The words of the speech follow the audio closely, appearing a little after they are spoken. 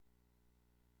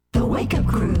Wake Up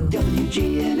Crew,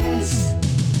 WGNS.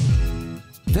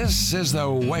 This is the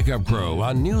Wake Up Crew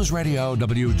on News Radio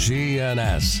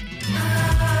WGNS.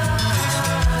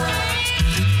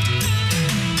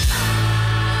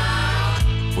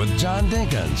 With John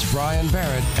Dinkins, Brian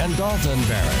Barrett, and Dalton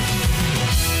Barrett.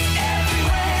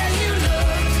 Everywhere you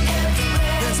look,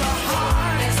 there's a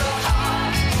heart,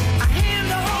 a hand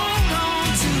to hold on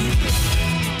to.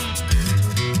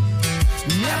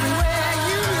 Everywhere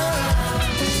you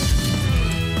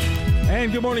look.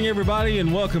 And good morning, everybody,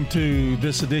 and welcome to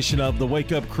this edition of the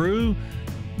Wake Up Crew.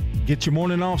 Get your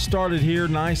morning off started here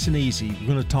nice and easy. We're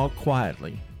going to talk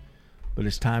quietly, but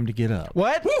it's time to get up.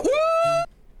 What?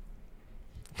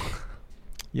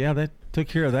 Yeah, that took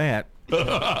care of that.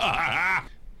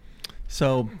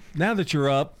 So now that you're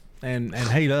up and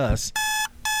hate us,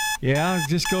 yeah,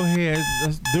 just go ahead.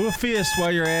 Let's do a fist while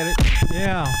you're at it.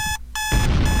 Yeah.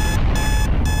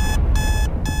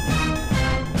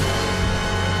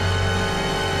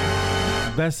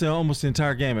 That's almost the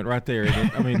entire gamut right there.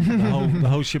 I mean, the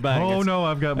whole shebang. Oh, no,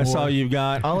 I've got more. That's all you've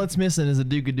got. All it's missing is a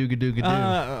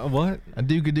dooga-dooga-dooga-doo. What? A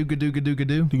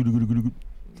dooga-dooga-dooga-doo.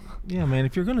 Yeah, man,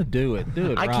 if you're going to do it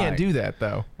I right. can't do that,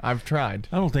 though. I've tried.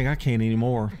 I don't think I can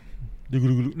anymore.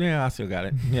 Yeah, I still got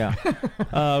it. Yeah.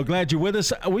 Glad you're with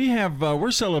us.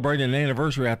 We're celebrating an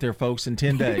anniversary out there, folks, in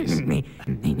 10 days.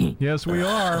 Yes, we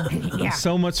are.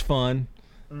 So much fun.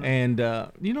 And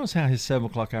you notice how his 7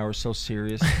 o'clock hour is so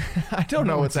serious? I don't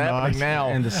know what's happening now.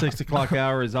 And the 6 o'clock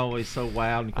hour is always so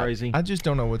wild and crazy. I just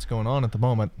don't know what's going on at the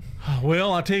moment.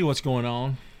 Well, I'll tell you what's going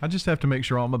on. I just have to make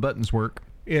sure all my buttons work.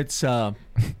 It's It's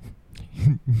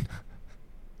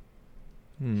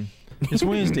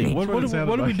Wednesday.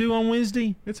 What do we do on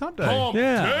Wednesday? It's hump day.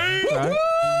 Yeah.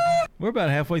 Right. We're about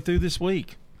halfway through this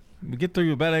week. We get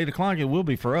through about 8 o'clock. It will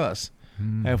be for us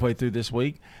halfway through this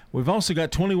week. We've also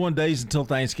got 21 days until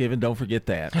Thanksgiving. Don't forget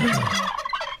that.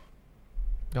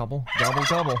 Gobble, gobble,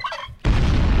 gobble.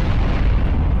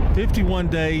 51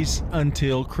 days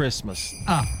until Christmas.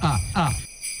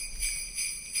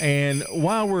 And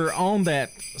while we're on that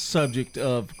subject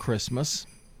of Christmas,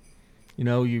 you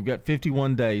know, you've got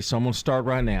 51 days, so I'm going to start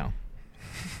right now.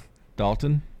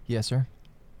 Dalton? Yes, sir.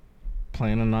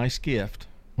 Plan a nice gift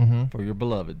for your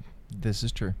beloved. This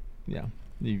is true. Yeah,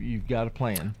 you've got a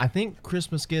plan. I think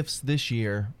Christmas gifts this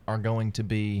year are going to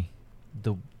be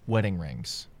the wedding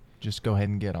rings. Just go ahead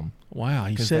and get them. Wow,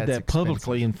 he 'Cause said that's that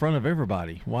publicly in front of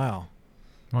everybody. Wow.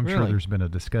 I'm sure Really? there's been a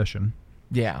discussion.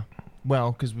 Yeah.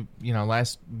 Well, because,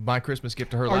 my Christmas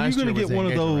gift to her Are you last year going to was get the one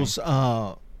of engagement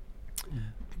those ring.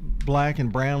 black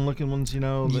and brown looking ones, you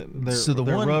know? They're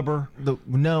rubber?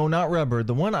 No, not rubber.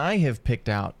 The one I have picked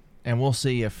out, and we'll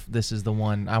see if this is the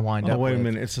one I wind up with. Oh, wait a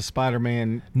minute. It's a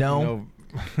Spider-Man. No.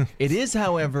 It is,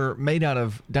 however, made out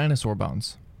of dinosaur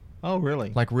bones. Oh,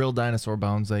 really? Like real dinosaur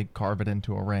bones. They carve it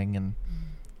into a ring, and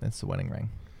that's the wedding ring.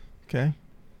 Okay.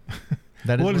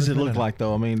 That is What does it's it made look out of. like,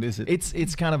 though? I mean, is it...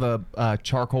 It's kind of a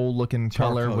charcoal-looking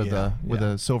color Charcoal, with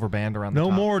yeah. a silver band around the No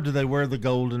top. more do they wear the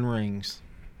golden rings.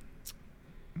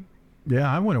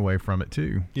 Yeah, I went away from it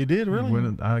too. You did,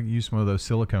 really? I used one of those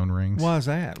silicone rings. Why is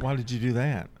that? Why did you do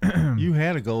that? You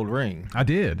had a gold ring. I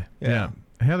did. Yeah.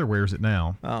 Heather wears it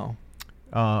now. Oh.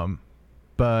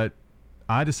 But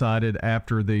I decided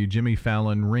after the Jimmy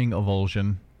Fallon ring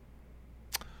avulsion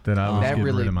that I was getting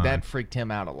rid of mine. That freaked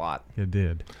him out a lot. It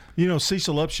did. You know,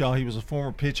 Cecil Upshaw, he was a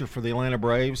former pitcher for the Atlanta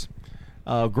Braves,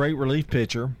 great relief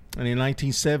pitcher. And in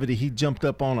 1970, he jumped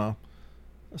up on a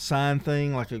sign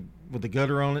thing with a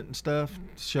gutter on it and stuff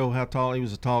to show how tall he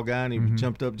was. A tall guy, and he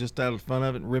jumped up just out of fun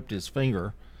of it and ripped his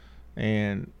finger,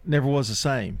 and never was the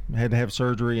same. Had to have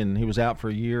surgery, and he was out for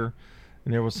a year,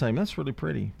 and never was the same. That's really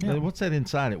pretty. Yeah. What's that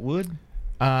inside it? Wood?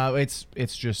 It's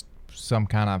just some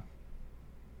kind of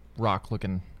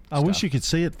rock-looking I wish stuff. you could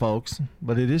see it, folks,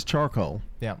 but it is charcoal.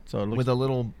 Yeah, So it looks- with a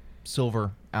little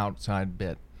silver outside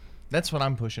bit. That's what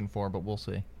I'm pushing for, but we'll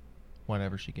see.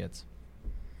 Whatever she gets.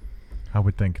 I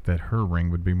would think that her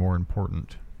ring would be more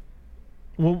important.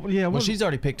 Well, yeah. Well, she's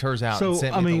already picked hers out and So,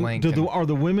 sent I me mean, the link. are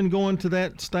the women going to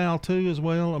that style too as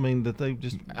well? I mean, that they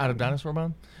just Out of dinosaur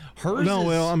bone? Hers no. is,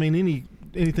 Well, I mean,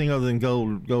 anything other than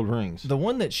gold rings. the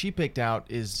one that she picked out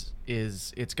is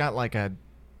it's got like it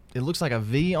looks like a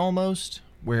V almost,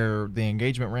 where the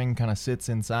engagement ring kind of sits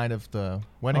inside of the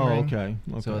wedding ring. Okay.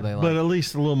 So they but at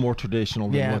least a little more traditional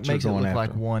than yeah, what it you're makes it going look after.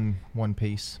 like one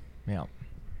piece. Yeah.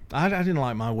 I didn't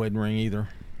like my wedding ring either.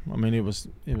 I mean, it was.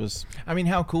 I mean,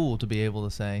 how cool to be able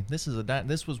to say this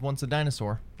was once a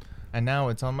dinosaur, and now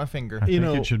it's on my finger. I think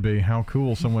it should be how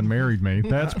cool someone married me.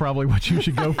 That's probably what you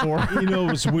should go for. You know,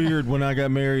 it was weird when I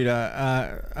got married.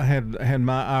 I had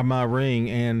my ring,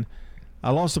 and I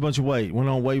lost a bunch of weight. Went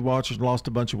on Weight Watchers, lost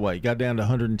a bunch of weight. Got down to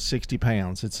 160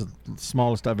 pounds. It's the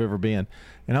smallest I've ever been.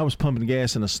 And I was pumping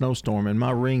gas in a snowstorm, and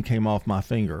my ring came off my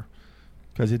finger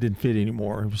because it didn't fit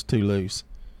anymore. It was too loose.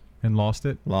 And lost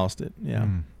it? Lost it, yeah.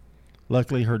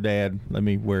 Luckily, her dad let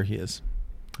me wear his.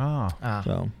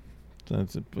 So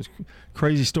it's a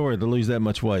crazy story to lose that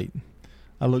much weight.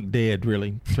 I look dead,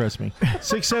 really. Trust me.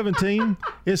 6:17.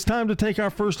 It's time to take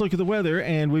our first look at the weather,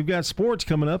 and we've got sports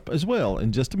coming up as well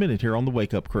in just a minute here on the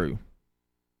Wake Up Crew.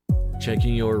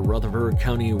 Checking your Rutherford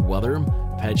County weather.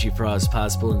 Patchy frost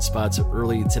possible in spots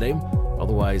early today.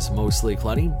 Otherwise, mostly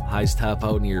cloudy. Highs top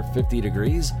out near 50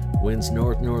 degrees. Winds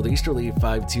north-northeasterly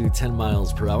 5 to 10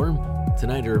 miles per hour.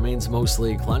 Tonight it remains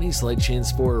mostly cloudy. Slight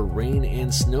chance for rain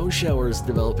and snow showers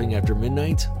developing after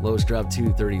midnight. Lows drop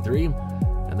to 33.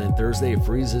 And then Thursday,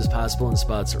 freeze is possible in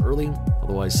spots early.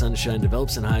 Otherwise, sunshine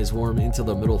develops and highs warm into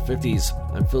the middle 50s.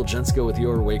 I'm Phil Jensko with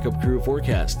your Wake Up Crew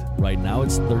forecast. Right now,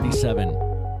 it's 37.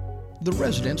 The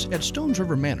residents at Stones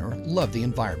River Manor love the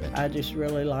environment. I just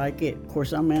really like it. Of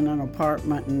course, I'm in an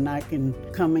apartment and I can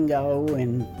come and go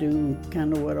and do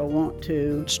kind of what I want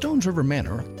to. Stones River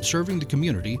Manor, serving the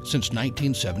community since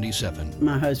 1977.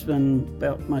 My husband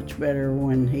felt much better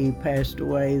when he passed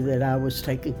away that I was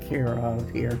taken care of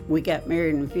here. We got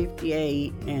married in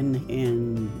 58 and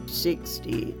in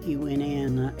 60 he went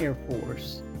in Air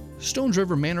Force. Stones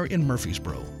River Manor in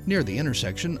Murfreesboro, near the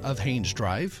intersection of Haynes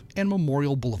Drive and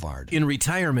Memorial Boulevard. In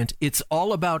retirement, it's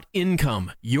all about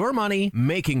income. Your money,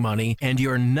 making money, and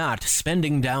you're not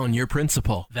spending down your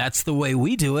principal. That's the way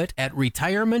we do it at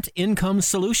Retirement Income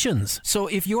Solutions. So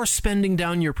if you're spending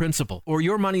down your principal or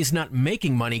your money's not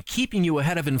making money, keeping you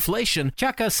ahead of inflation,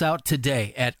 check us out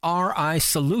today at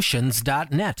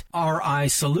risolutions.net,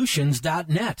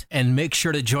 risolutions.net, and make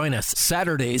sure to join us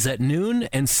Saturdays at noon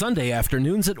and Sunday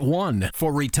afternoons at 1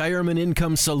 for Retirement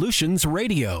Income Solutions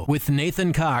Radio with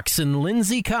Nathan Cox and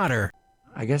Lindsay Cotter.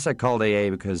 I guess I called AA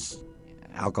because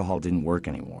alcohol didn't work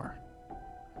anymore.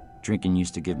 Drinking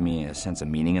used to give me a sense of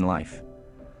meaning in life.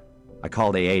 I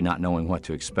called AA not knowing what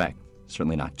to expect.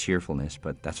 Certainly not cheerfulness,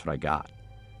 but that's what I got.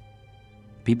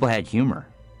 People had humor.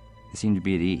 They seemed to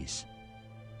be at ease.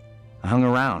 I hung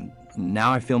around.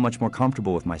 Now I feel much more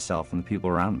comfortable with myself and the people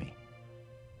around me.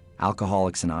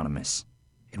 Alcoholics Anonymous.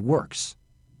 It works.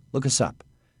 Look us up.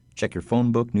 Check your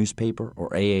phone book, newspaper,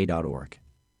 or AA.org.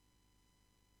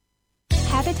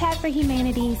 Habitat for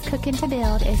Humanity's Cookin' to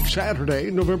Build is Saturday,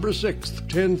 November 6th,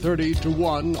 10:30 to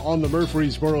 1 on the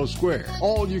Murfreesboro Square.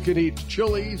 All-you-can-eat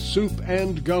chili, soup,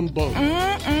 and gumbo.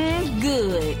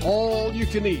 good. All you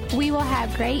can eat. We will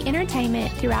have great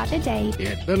entertainment throughout the day.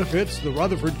 It benefits the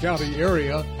Rutherford County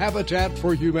area. Habitat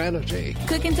for Humanity.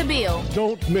 Cookin' to Build.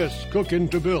 Don't miss Cookin'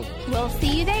 to Build. We'll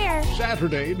see you there.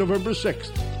 Saturday, November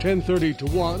 6th, 10:30 to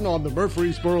 1 on the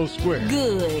Murfreesboro Square.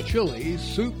 Good. Chili,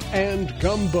 soup, and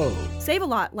gumbo. Save a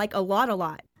lot, like a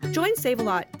lot. Join Save a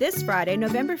Lot this Friday,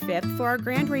 November 5th for our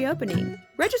grand reopening.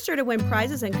 Register to win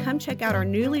prizes and come check out our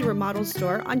newly remodeled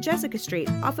store on Jessica Street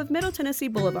off of Middle Tennessee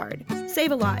Boulevard.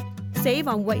 Save a lot. Save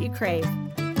on what you crave.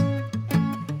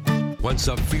 When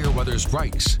severe weather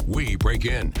strikes, we break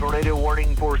in. Tornado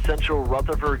warning for central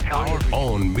Rutherford County. Our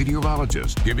own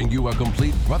meteorologist giving you a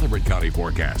complete Rutherford County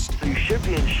forecast. So you should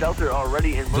be in shelter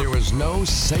already in There is no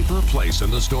safer place in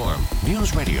the storm.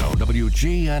 News Radio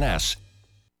WGNS.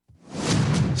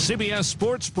 CBS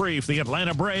Sports Brief. The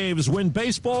Atlanta Braves win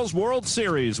baseball's World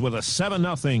Series with a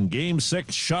 7-0 Game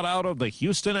 6 shutout of the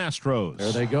Houston Astros.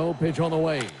 There they go. Pitch on the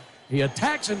way. He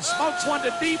attacks and smokes one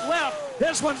to deep left.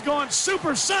 This one's going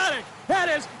supersonic. That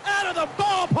is out of the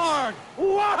ballpark.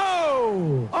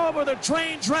 Whoa! Over the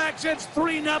train tracks, it's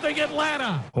 3-0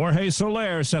 Atlanta. Jorge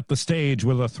Soler set the stage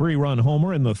with a 3-run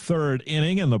homer in the third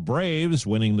inning, and the Braves,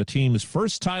 winning the team's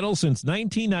first title since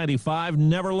 1995,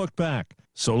 never looked back.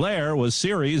 Soler was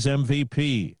series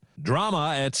MVP.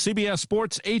 Drama at CBS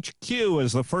Sports HQ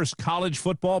as the first college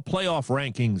football playoff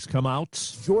rankings come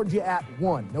out. Georgia at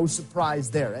 1, no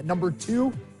surprise there. At number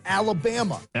 2,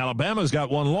 Alabama. Alabama's got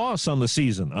one loss on the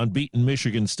season. Unbeaten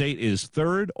Michigan State is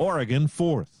third, Oregon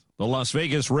fourth. The Las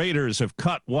Vegas Raiders have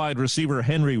cut wide receiver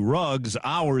Henry Ruggs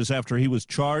hours after he was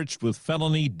charged with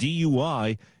felony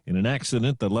DUI in an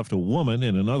accident that left a woman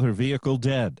in another vehicle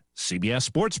dead. CBS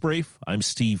Sports Brief, I'm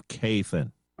Steve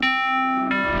Kathan.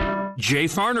 Jay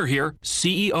Farner here,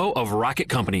 CEO of Rocket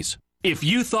Companies. If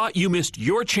you thought you missed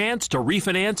your chance to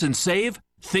refinance and save,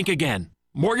 think again.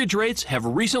 Mortgage rates have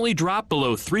recently dropped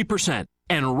below 3%,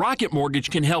 and Rocket Mortgage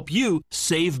can help you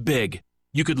save big.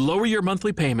 You could lower your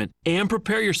monthly payment and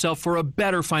prepare yourself for a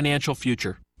better financial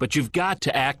future. But you've got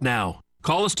to act now.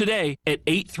 Call us today at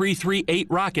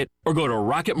 833-8ROCKET or go to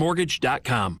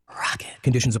rocketmortgage.com.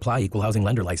 Conditions apply. Equal housing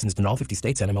lender licensed in all 50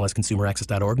 states.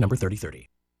 NMLSConsumerAccess.org, number 3030.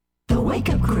 The Wake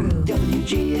Up Crew,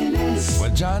 WGNS.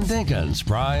 With John Dinkins,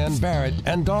 Brian Barrett,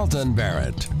 and Dalton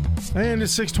Barrett. And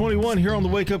it's 6:21 here on the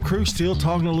Wake Up Crew, still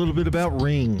talking a little bit about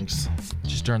rings.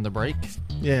 Just during the break?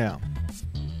 Yeah.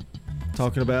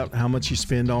 Talking about how much you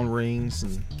spend on rings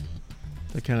and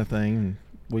that kind of thing. And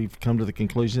we've come to the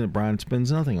conclusion that Brian spends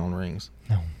nothing on rings.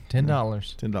 No, $10.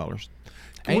 $10.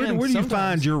 Where do you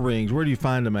find your rings? Where do you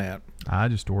find them at? I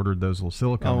just ordered those little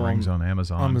silicone rings on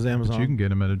Amazon. Amazon. But you can get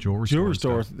them at a jewelry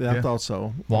store. Yeah, I thought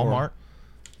so. Walmart.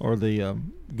 Or the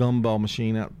gumball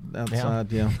machine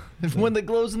outside. Yeah. One that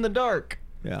glows in the dark.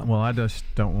 Yeah. Well, I just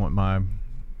don't want my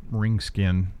ring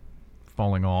skin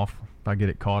falling off if I get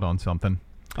it caught on something.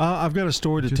 I've got a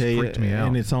story to tell you,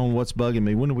 and it's on What's Bugging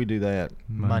Me. When do we do that?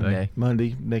 Monday.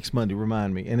 Next Monday.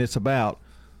 Remind me. And it's about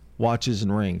watches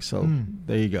and rings. So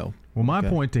there you go. Well, my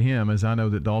point to him is I know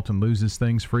that Dalton loses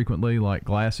things frequently, like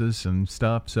glasses and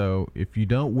stuff. So if you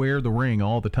don't wear the ring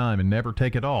all the time and never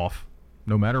take it off,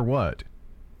 no matter what,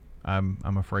 I'm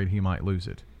afraid he might lose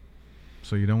it.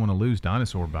 So you don't want to lose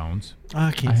dinosaur bones.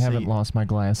 I haven't lost my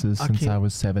glasses since I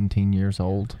was 17 years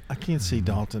old. I can't see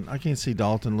Dalton. I can't see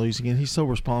Dalton losing it. He's so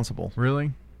responsible.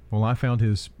 Really? Well, I found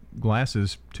his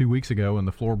glasses 2 weeks ago in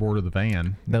the floorboard of the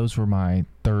van. Those were my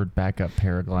third backup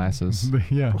pair of glasses.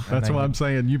 Yeah, that's what I'm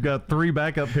saying. You've got 3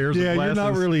 backup pairs of glasses. Yeah, you're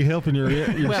not really helping your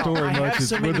story I much have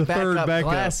so many with the third backup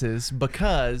glasses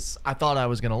because I thought I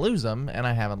was going to lose them, and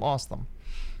I haven't lost them.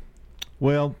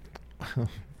 Well,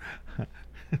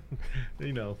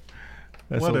 you know.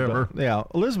 Whatever. Yeah.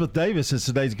 Elizabeth Davis is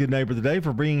today's Good Neighbor of the Day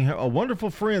for being a wonderful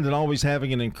friend and always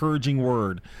having an encouraging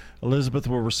word. Elizabeth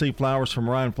will receive flowers from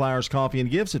Ryan Flowers Coffee and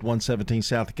Gifts at 117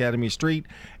 South Academy Street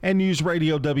and News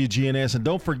Radio WGNS. And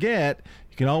don't forget,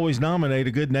 you can always nominate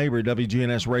a good neighbor at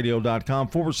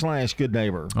WGNSradio.com/good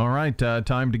neighbor. All right,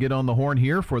 time to get on the horn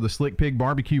here for the Slick Pig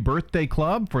Barbecue Birthday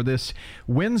Club for this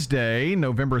Wednesday,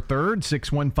 November 3rd,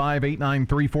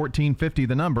 615-893-1450,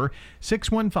 the number,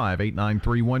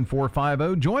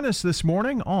 615-893-1450. Join us this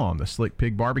morning on the Slick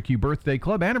Pig Barbecue Birthday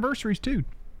Club. Anniversaries, too.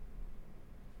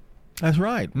 That's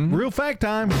right. Real fact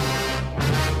time.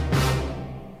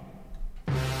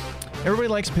 Everybody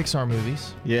likes Pixar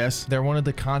movies. Yes. They're one of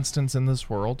the constants in this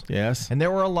world. Yes. And there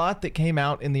were a lot that came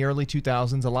out in the early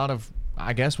 2000s, a lot of,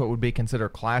 I guess, what would be considered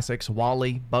classics.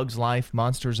 WALL-E, Bugs Life,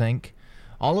 Monsters, Inc.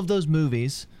 All of those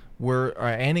movies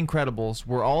and Incredibles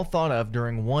were all thought of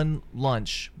during one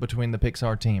lunch between the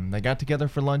Pixar team. They got together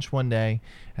for lunch one day,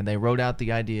 and they wrote out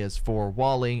the ideas for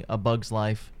WALL-E, A Bug's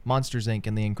Life, Monsters, Inc.,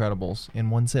 and The Incredibles in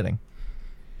one sitting.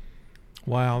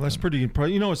 Wow, that's pretty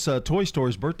impressive. You know, it's Toy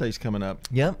Story's birthday's coming up.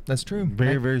 Yep, that's true.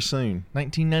 Very, very soon.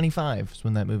 1995 is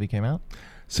when that movie came out.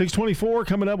 6:24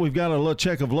 coming up. We've got a little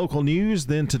check of local news.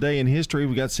 Then today in history,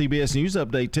 we got CBS News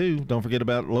Update too. Don't forget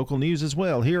about local news as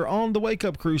well. Here on the Wake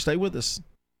Up Crew, stay with us.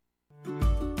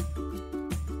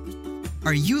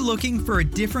 Are you looking for a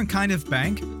different kind of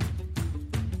bank?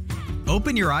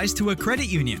 Open your eyes to a credit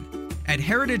union. At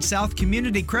Heritage South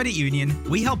Community Credit Union,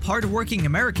 we help hardworking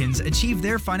Americans achieve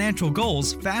their financial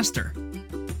goals faster.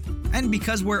 And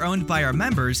because we're owned by our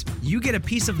members, you get a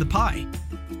piece of the pie.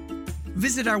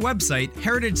 Visit our website,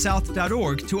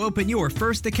 heritagesouth.org, to open your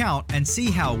first account and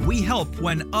see how we help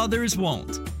when others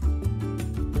won't.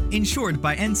 Insured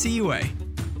by NCUA.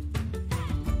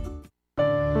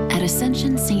 At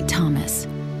Ascension St. Thomas,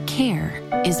 care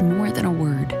is more than a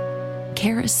word.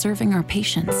 Care is serving our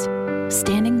patients,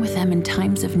 standing with them in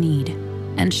times of need,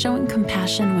 and showing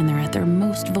compassion when they're at their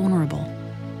most vulnerable.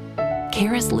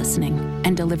 Care is listening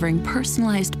and delivering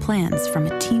personalized plans from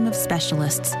a team of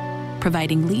specialists,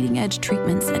 providing leading-edge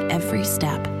treatments at every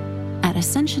step. At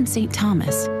Ascension St.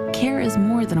 Thomas, care is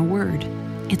more than a word.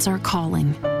 It's our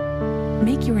calling.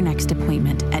 Make your next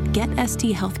appointment at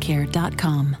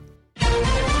getsthealthcare.com.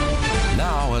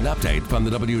 Now, an update from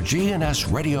the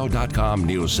WGNSradio.com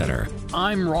News Center.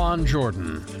 I'm Ron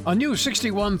Jordan. A new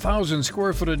 61,000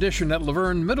 square foot addition at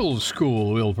Laverne Middle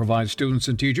School will provide students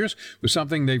and teachers with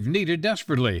something they've needed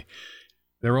desperately: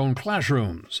 their own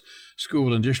classrooms.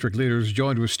 School and district leaders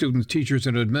joined with students, teachers,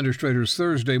 and administrators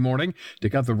Thursday morning to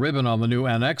cut the ribbon on the new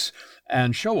annex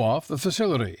and show off the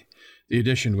facility. The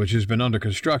addition, which has been under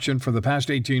construction for the past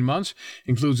 18 months,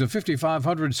 includes a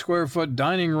 5,500 square foot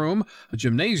dining room, a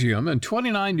gymnasium, and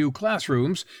 29 new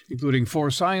classrooms, including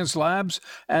 4 science labs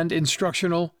and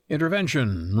instructional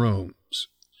intervention rooms.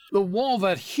 The Wall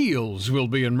That Heals will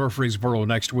be in Murfreesboro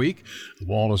next week. The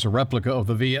wall is a replica of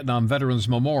the Vietnam Veterans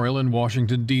Memorial in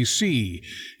Washington, D.C.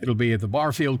 It'll be at the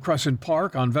Barfield Crescent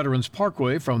Park on Veterans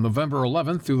Parkway from November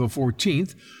 11th through the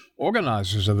 14th,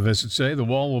 Organizers of the visit say the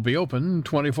wall will be open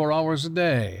 24 hours a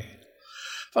day.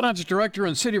 Finance Director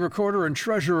and City Recorder and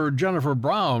Treasurer Jennifer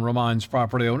Brown reminds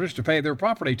property owners to pay their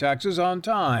property taxes on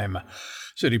time.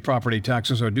 City property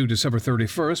taxes are due December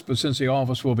 31st, but since the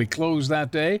office will be closed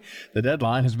that day, the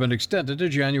deadline has been extended to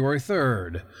January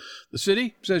 3rd. The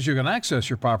city says you can access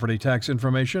your property tax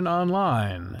information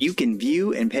online. You can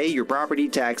view and pay your property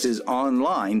taxes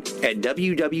online at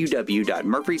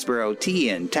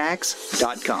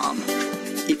www.murfreesborotntax.com.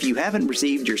 If you haven't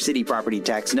received your city property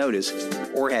tax notice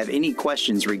or have any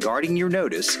questions regarding your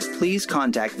notice, please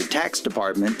contact the tax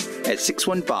department at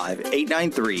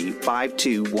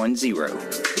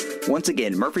 615-893-5210. Once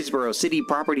again, Murfreesboro city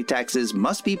property taxes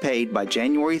must be paid by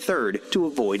January 3rd to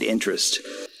avoid interest.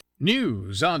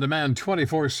 News on demand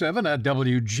 24/7 at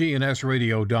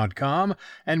WGNSradio.com.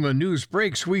 And when news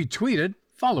breaks, we tweet it.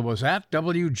 Follow us at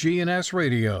WGNS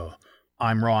Radio.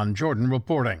 I'm Ron Jordan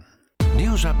reporting.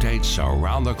 News updates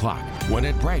around the clock, when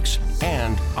it breaks,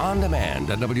 and on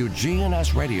demand at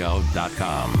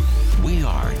WGNSradio.com. We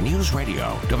are News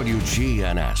Radio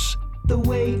WGNS. The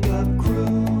Wake Up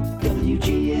Crew,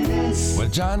 WGNS.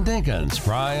 With John Dinkins,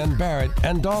 Brian Barrett,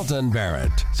 and Dalton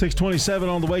Barrett. 6:27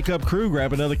 on the Wake Up Crew.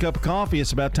 Grab another cup of coffee.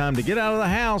 It's about time to get out of the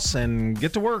house and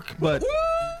get to work. But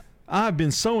I've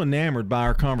been so enamored by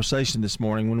our conversation this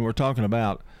morning when we're talking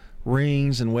about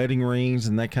rings and wedding rings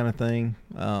and that kind of thing.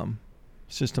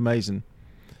 It's just amazing.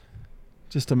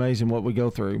 Just amazing what we go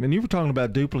through. And you were talking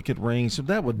about duplicate rings.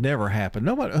 That would never happen.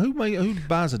 Nobody who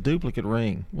buys a duplicate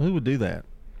ring? Who would do that?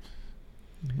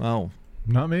 Oh,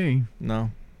 not me.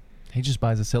 No. He just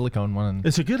buys a silicone one. And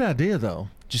it's a good idea, though.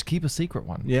 Just keep a secret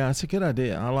one. Yeah, it's a good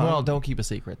idea. Well, don't keep a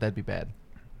secret. That'd be bad.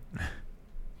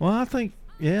 Well, I think,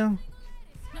 yeah.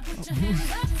 I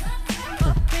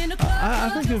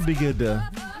think it would be good to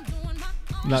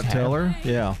not tell her.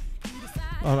 Yeah.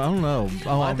 I don't know.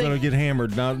 I'm going to get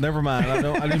hammered. No, never mind.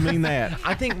 I didn't mean that.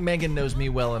 I think Megan knows me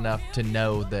well enough to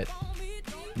know that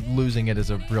losing it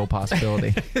is a real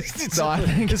possibility. So I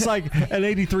think it's like an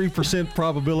 83%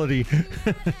 probability.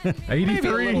 83? Maybe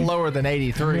a little lower than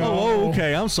 83. Oh,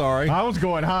 okay. I'm sorry. I was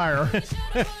going higher.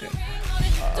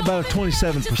 About a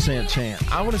 27% chance.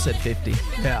 I would have said 50.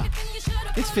 Yeah.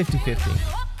 It's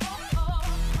 50-50.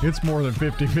 It's more than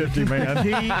 50-50, man.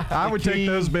 I would take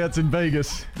those bets in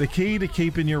Vegas. The key to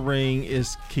keeping your ring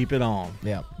is keep it on.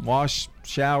 Yeah. Wash,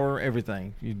 shower,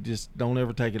 everything. You just don't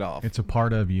ever take it off. It's a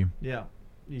part of you. Yeah.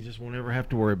 You just won't ever have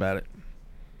to worry about it.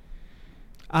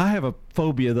 I have a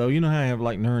phobia, though. You know how I have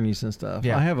like Nernies and stuff?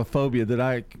 Yeah. I have a phobia that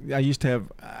I used to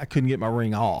have. I couldn't get my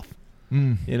ring off.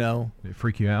 You know? Did it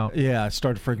freak you out? Yeah, it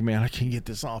started freaking me out. I can't get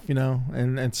this off, you know?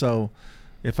 And so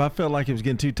if I felt like it was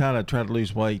getting too tight, I'd try to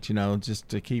lose weight, you know, just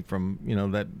to keep from, you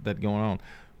know, that going on.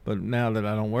 But now that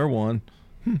I don't wear one,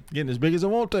 getting as big as I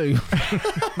want to.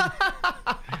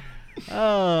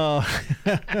 Oh,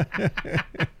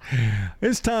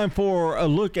 it's time for a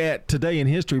look at Today in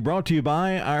History, brought to you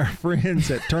by our friends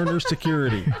at Turner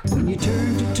Security. When you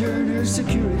turn to Turner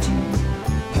Security,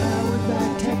 powered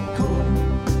by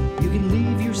TechCore, you can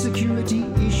leave your security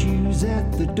issues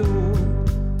at the door.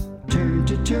 Turn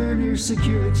to Turner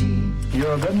Security.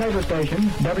 You're a good neighbor station,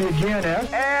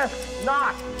 WGNS. Ask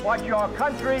not what your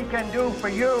country can do for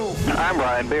you. I'm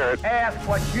Brian Barrett. Ask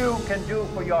what you can do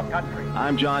for your country.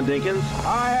 I'm John Dinkins.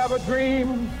 I have a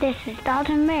dream. This is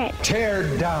Dalton Merritt. Tear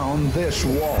down this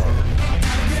wall.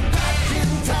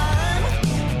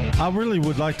 I really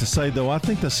would like to say, though, I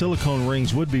think the silicone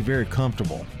rings would be very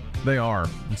comfortable. They are.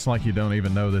 It's like you don't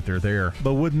even know that they're there.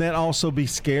 But wouldn't that also be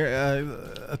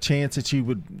a chance that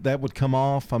that would come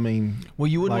off? I mean, well,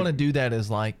 you wouldn't want to do that as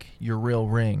like your real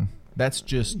ring. That's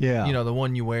just the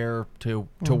one you wear to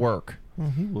work.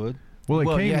 Well, he would.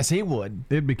 Well, yes, he would.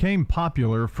 It became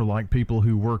popular for like people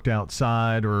who worked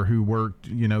outside or who worked,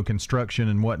 construction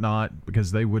and whatnot,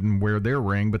 because they wouldn't wear their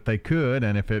ring, but they could.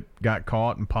 And if it got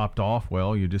caught and popped off,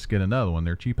 well, you just get another one.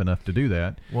 They're cheap enough to do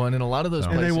that. Well, and in a lot of those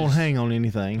places, and they won't hang on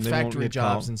anything. Factory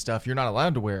jobs and stuff, you're not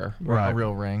allowed to wear a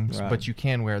real ring, but you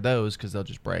can wear those because they'll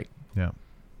just break. Yeah.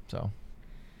 So.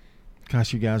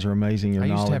 Gosh, you guys are amazing. Your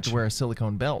knowledge. I used to have to wear a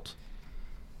silicone belt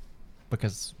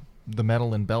because the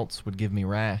metal in belts would give me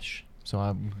rash. So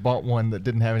I bought one that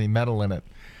didn't have any metal in it.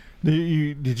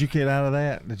 Did you get out of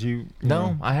that? Did you?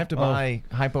 No, I have to buy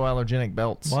hypoallergenic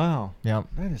belts. Wow. Yeah.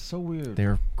 That is so weird.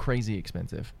 They're crazy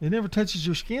expensive. It never touches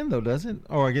your skin, though, does it?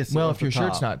 Or I guess. Well, if your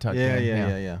shirt's not tucked in.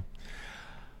 Yeah.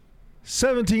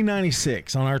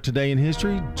 1796 on our Today in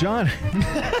History. John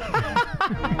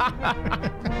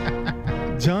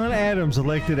Adams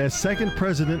elected as second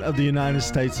president of the United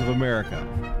States of America.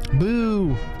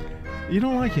 Boo. You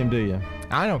don't like him, do you?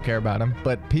 I don't care about him,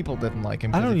 but people didn't like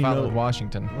him I because don't he even followed know.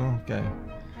 Washington. Okay.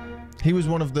 He was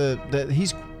one of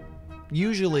he's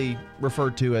usually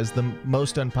referred to as the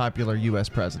most unpopular U.S.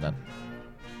 president.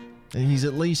 He's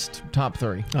at least top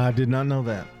 3. I did not know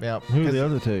that. Yep. Who are the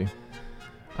other 2?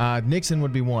 Nixon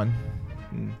would be 1.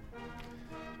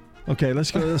 Okay, let's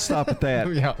stop at that.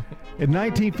 Yeah. In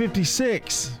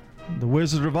 1956, The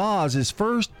Wizard of Oz is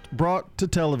first brought to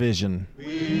television.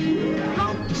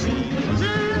 Come to see the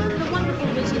wizard, the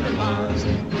wonderful Wizard of Oz.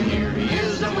 Here he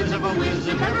is, the wizard of a wiz,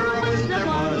 if ever a wiz there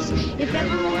was. If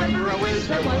ever a wiz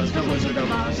there was, the Wizard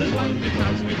of Oz is one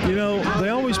because we... You know, they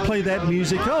always play that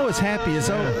music. Oh, it's happy. It's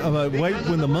wait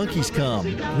when the monkeys come.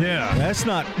 Yeah. That's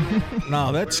not...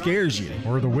 No, that scares you.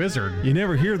 Or the wizard. You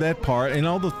never hear that part. And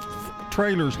all the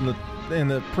trailers and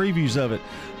the previews of it.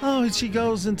 Oh, she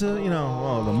goes into, the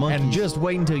monkeys. And just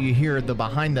wait until you hear the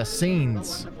behind the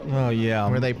scenes. Oh, yeah.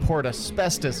 Where they poured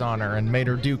asbestos on her and made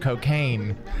her do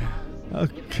cocaine.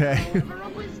 Okay.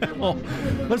 Well,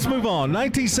 let's move on.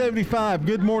 1975,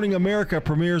 Good Morning America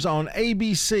premieres on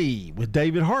ABC with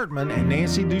David Hartman and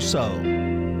Nancy Dussault.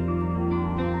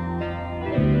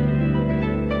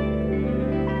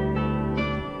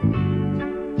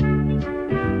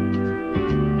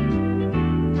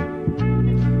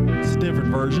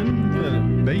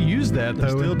 Version. They used that though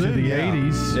still into do, the yeah.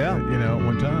 80s. Yeah. At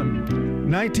one time.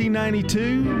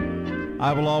 1992,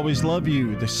 I Will Always Love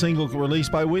You, the single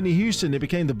released by Whitney Houston. It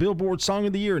became the Billboard Song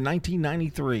of the Year in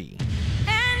 1993.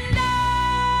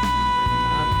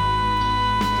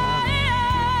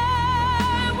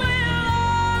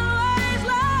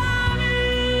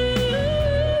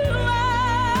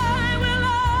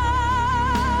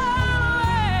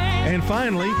 And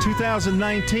finally,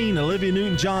 2019, Olivia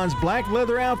Newton-John's black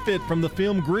leather outfit from the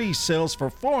film Grease sells for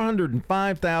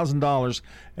 $405,000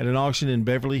 at an auction in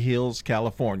Beverly Hills,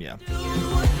 California.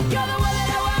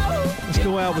 Let's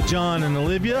go out with John and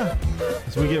Olivia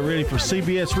as we get ready for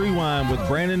CBS Rewind with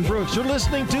Brandon Brooks. You're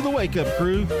listening to The Wake Up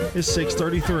Crew. It's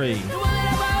 6:33.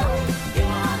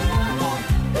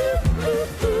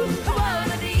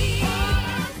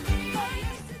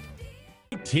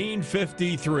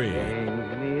 1953.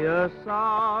 Sing me a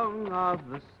song of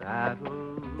the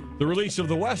saddle. The release of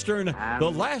the Western,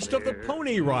 The Last of the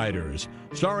Pony Riders,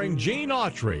 starring Gene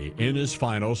Autry in his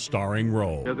final starring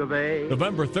role.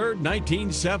 November 3rd,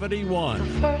 1971.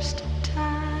 First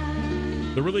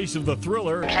time. The release of the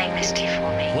thriller, Play Misty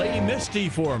for Me. Play Misty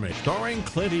for Me, starring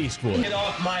Clint Eastwood. Get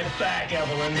off my back,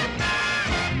 Evelyn.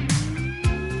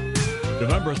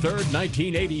 November 3rd,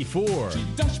 1984.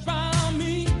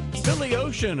 Billy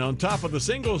Ocean on top of the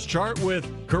singles chart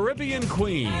with Caribbean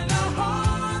Queen.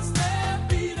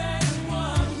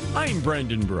 I'm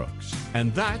Brendan Brooks,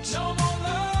 and that's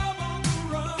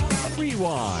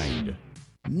Rewind.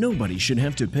 Nobody should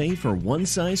have to pay for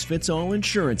one-size-fits-all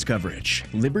insurance coverage.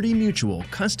 Liberty Mutual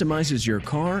customizes your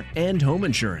car and home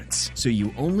insurance, so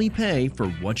you only pay for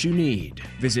what you need.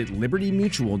 Visit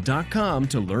libertymutual.com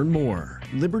to learn more.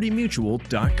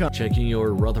 libertymutual.com. Checking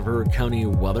your Rutherford County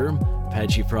weather.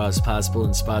 Patchy frost possible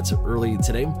in spots early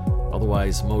today.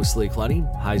 Otherwise, mostly cloudy.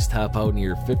 Highs top out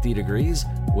near 50 degrees.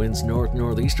 Winds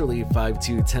north-northeasterly 5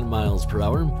 to 10 miles per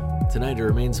hour. Tonight it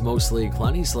remains mostly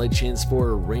cloudy. Slight chance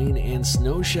for rain and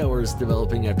snow showers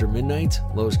developing after midnight.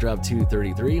 Lows drop to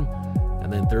 33.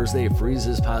 And then Thursday, freeze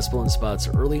is possible in spots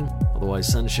early. Otherwise,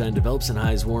 sunshine develops and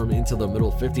highs warm into the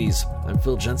middle 50s. I'm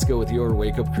Phil Jensko with your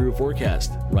Wake Up Crew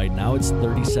forecast. Right now it's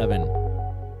 37.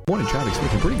 Morning traffic's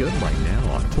looking pretty good right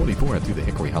now on 24 through the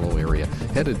Hickory Hollow area,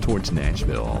 headed towards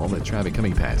Nashville. All the traffic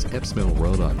coming past Epps Mill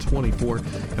Road on 24,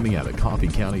 coming out of Coffee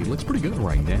County. Looks pretty good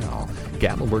right now.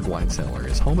 Gatlinburg Wine Cellar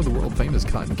is home of the world-famous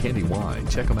cotton candy wine.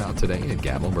 Check them out today at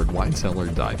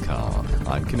GatlinburgWineCellar.com.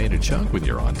 I'm Commander Chuck with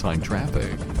your on-time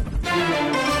traffic.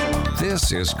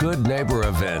 This is Good Neighbor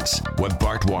Events with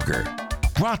Bart Walker.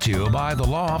 Brought to you by the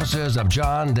law offices of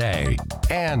John Day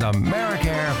and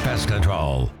AmeriCare Pest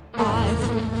Control.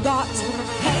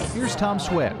 Here's Tom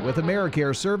Sweat with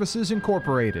AmeriCare Services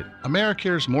Incorporated.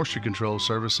 AmeriCare's moisture control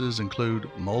services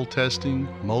include mold testing,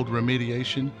 mold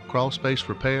remediation, crawl space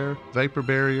repair, vapor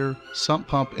barrier, sump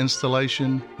pump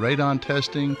installation, radon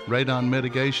testing, radon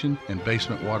mitigation, and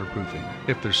basement waterproofing.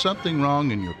 If there's something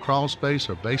wrong in your crawl space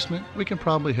or basement, we can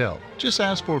probably help. Just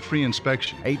ask for a free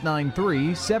inspection.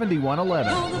 893-7111.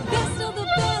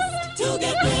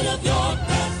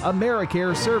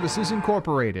 AmeriCare Services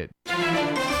Incorporated.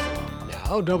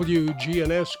 Now,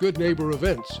 WGNS Good Neighbor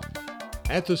Events.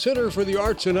 At the Center for the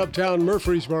Arts in Uptown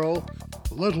Murfreesboro,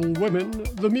 Little Women,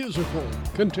 the musical,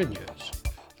 continues.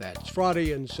 That's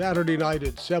Friday and Saturday night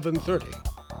at 7:30.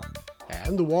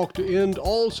 And the Walk to End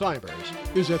Alzheimer's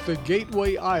is at the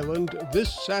Gateway Island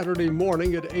this Saturday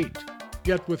morning at 8.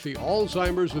 Get with the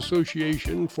Alzheimer's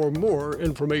Association for more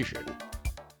information.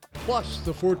 Plus,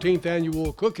 the 14th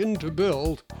annual Cookin' to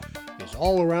Build is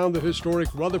all around the historic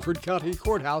Rutherford County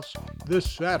Courthouse this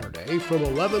Saturday from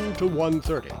 11 to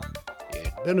 1:30.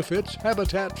 It benefits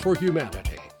Habitat for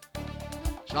Humanity.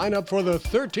 Sign up for the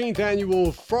 13th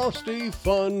annual Frosty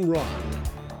Fun Run.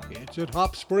 It's at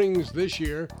Hop Springs this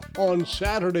year on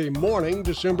Saturday morning,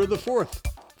 December the 4th.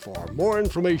 For more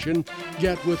information,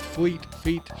 get with Fleet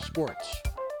Feet Sports.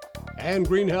 And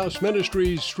Greenhouse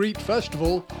Ministries Street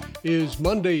Festival is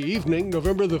Monday evening,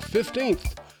 November the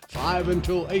 15th, 5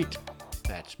 until 8.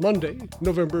 That's Monday,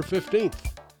 November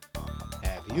 15th.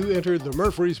 Have you entered the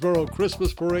Murfreesboro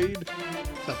Christmas Parade?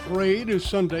 The parade is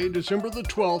Sunday, December the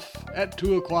 12th at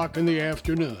 2 o'clock in the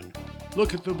afternoon.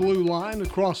 Look at the blue line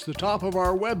across the top of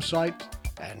our website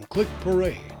and click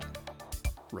Parade.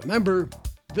 Remember,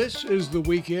 this is the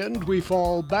weekend we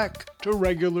fall back to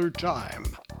regular time.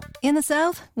 In the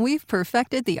South, we've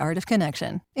perfected the art of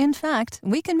connection. In fact,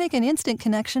 we can make an instant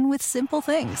connection with simple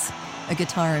things. A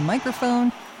guitar and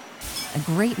microphone, a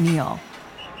great meal,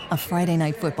 a Friday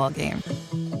night football game.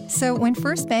 So when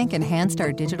First Bank enhanced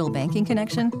our digital banking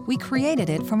connection, we created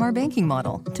it from our banking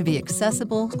model to be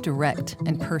accessible, direct,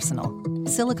 and personal.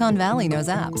 Silicon Valley knows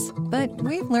apps, but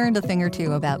we've learned a thing or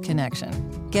two about connection.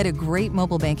 Get a great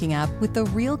mobile banking app with the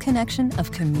real connection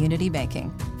of community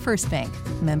banking. First Bank,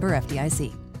 member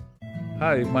FDIC.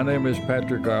 Hi, my name is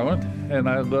Patrick Garland, and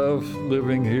I love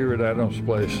living here at Adams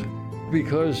Place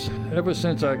because ever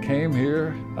since I came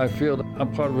here, I feel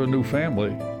I'm part of a new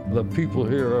family. The people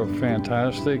here are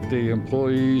fantastic, the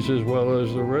employees as well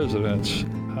as the residents.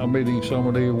 I'm meeting so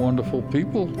many wonderful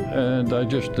people, and I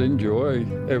just enjoy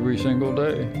every single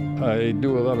day. I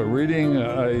do a lot of reading,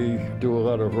 I do a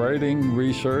lot of writing,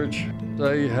 research.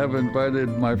 I have invited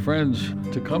my friends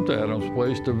to come to Adams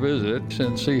Place to visit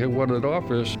and see what it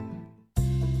offers.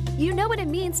 You know what it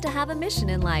means to have a mission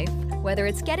in life. Whether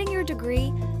it's getting your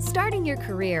degree, starting your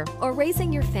career, or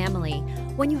raising your family,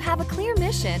 when you have a clear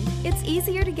mission, it's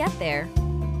easier to get there.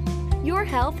 Your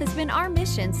health has been our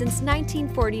mission since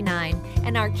 1949,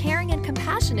 and our caring and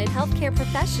compassionate healthcare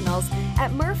professionals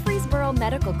at Murfreesboro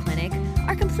Medical Clinic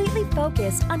are completely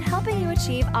focused on helping you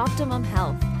achieve optimum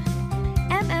health.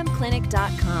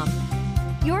 mmclinic.com.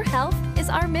 Your health is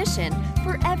our mission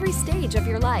for every stage of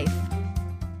your life.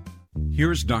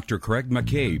 Here's Dr. Craig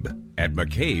McCabe at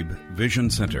McCabe Vision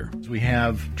Center. We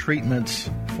have treatments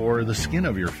for the skin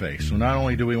of your face. So not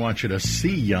only do we want you to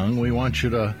see young, we want you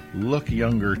to look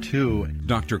younger too.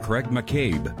 Dr. Craig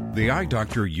McCabe, the eye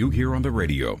doctor you hear on the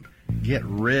radio. Get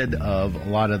rid of a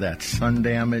lot of that sun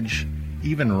damage,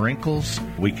 even wrinkles.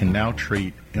 We can now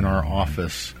treat in our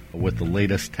office with the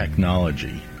latest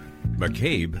technology.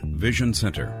 McCabe Vision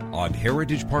Center on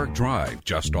Heritage Park Drive,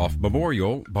 just off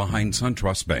Memorial, behind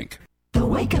SunTrust Bank. The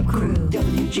Wake Up Crew,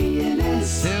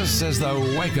 WGNS. This is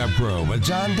the Wake Up Crew with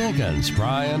John Dinkins,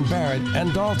 Brian Barrett,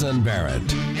 and Dalton Barrett.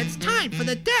 It's time for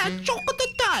the dad joke of the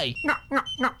day.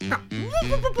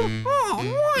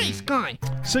 Oh, nice guy.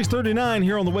 6:39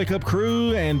 here on the Wake Up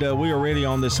Crew, and we are ready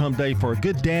on this hump day for a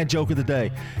good dad joke of the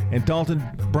day. And Dalton,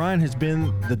 Brian has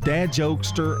been the dad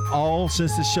jokester all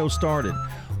since this show started.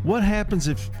 What happens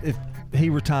if he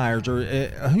retires, or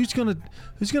who's gonna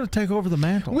take over the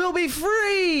mantle? We'll be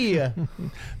free.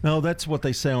 No, that's what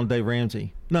they say on Dave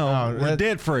Ramsey. No, we're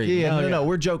dead free. Yeah, no,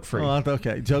 we're joke free. Oh,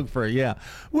 okay, joke free. Yeah,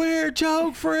 we're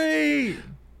joke free.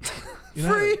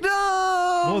 Freedom.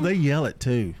 Oh, they yell it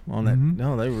too on that. Mm-hmm.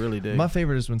 No, they really do. My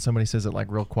favorite is when somebody says it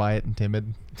like real quiet and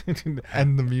timid,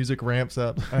 and the music ramps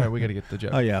up. All right, we got to get the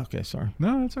joke. Oh yeah, okay, sorry.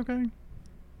 No, that's okay.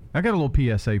 I got a little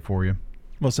PSA for you.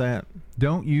 What's that?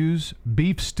 Don't use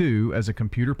beef stew as a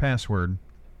computer password.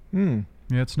 Yeah,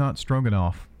 it's not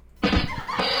Stroganoff.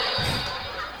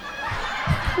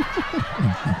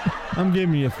 I'm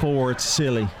giving you a 4. It's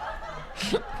silly.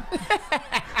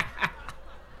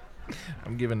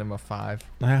 I'm giving him a 5.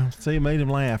 Wow, see, it made him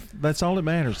laugh. That's all that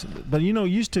matters. But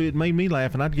used to, it made me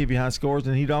laugh, and I'd give you high scores,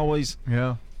 and he'd always,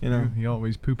 he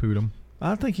always poo-pooed them.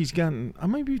 I think he's gotten.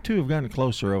 Maybe you two have gotten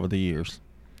closer over the years.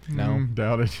 No,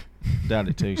 doubt it. Doubt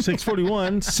it too.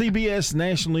 6:41. CBS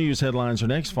National News headlines are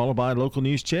next, followed by local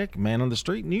news check. Man on the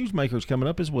Street newsmakers coming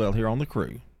up as well here on the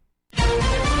Crew.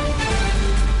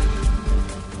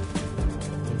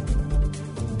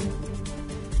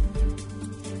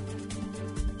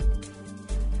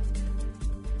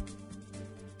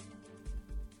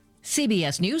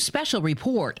 CBS News special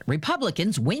report.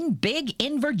 Republicans win big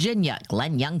in Virginia.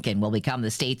 Glenn Youngkin will become the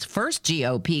state's first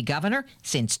GOP governor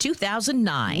since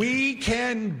 2009. We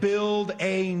can build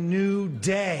a new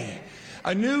day.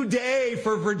 A new day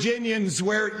for Virginians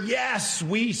where, yes,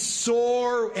 we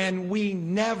soar and we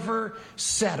never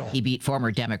settle. He beat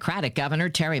former Democratic Governor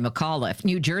Terry McAuliffe.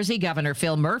 New Jersey Governor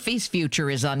Phil Murphy's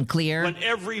future is unclear. When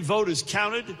every vote is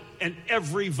counted and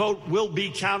every vote will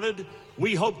be counted,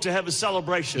 we hope to have a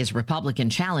celebration. His Republican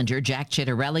challenger, Jack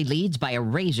Ciattarelli, leads by a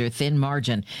razor-thin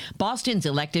margin. Boston's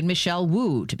elected Michelle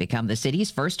Wu to become the city's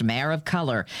first mayor of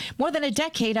color. More than a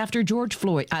decade after George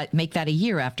Floyd, make that a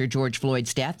year after George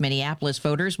Floyd's death, Minneapolis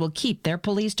voters will keep their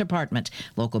police department.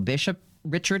 Local Bishop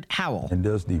Richard Howell. It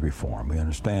does need reform. We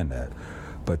understand that.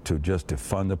 But to just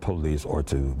defund the police or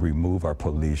to remove our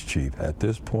police chief at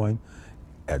this point,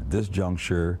 at this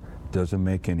juncture, doesn't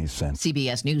make any sense.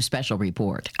 CBS News Special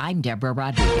Report. I'm Deborah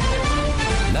Rodriguez.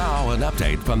 Now an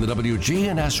update from the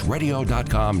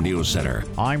WGNSradio.com News Center.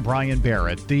 I'm Brian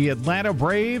Barrett. The Atlanta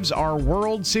Braves are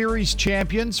World Series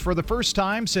champions for the first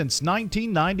time since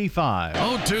 1995.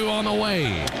 0-2 on the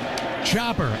way.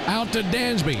 Chopper out to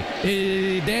Dansby.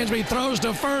 Dansby throws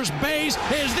to first base.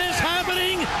 Is this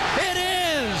happening? It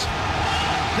is!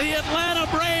 The Atlanta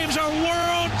Braves are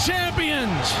world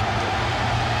champions!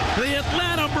 The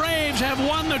Atlanta Braves have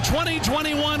won the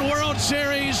 2021 World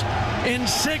Series in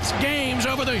 6 games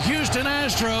over the Houston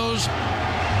Astros.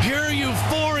 Pure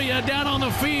euphoria down on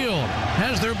the field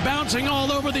as they're bouncing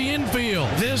all over the infield.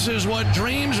 This is what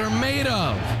dreams are made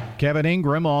of. Kevin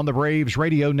Ingram on the Braves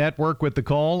radio network with the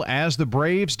call as the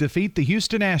Braves defeat the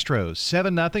Houston Astros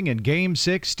 7-0 in Game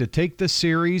 6 to take the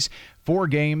series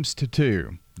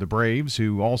 4-2. The Braves,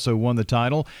 who also won the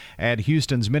title at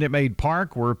Houston's Minute Maid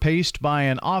Park, were paced by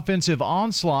an offensive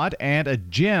onslaught and a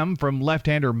gem from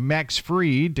left-hander Max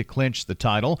Fried to clinch the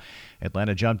title.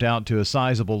 Atlanta jumped out to a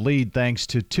sizable lead thanks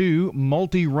to 2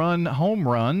 multi-run home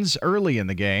runs early in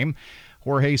the game.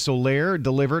 Jorge Soler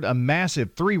delivered a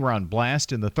massive 3-run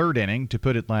blast in the 3rd inning to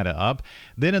put Atlanta up.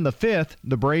 Then in the 5th,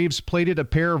 the Braves plated a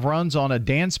pair of runs on a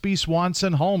Dansby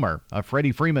Swanson homer. A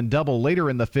Freddie Freeman double later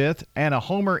in the 5th and a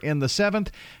homer in the 7th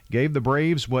gave the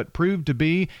Braves what proved to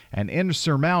be an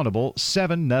insurmountable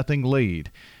 7-0 lead.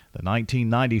 The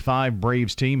 1995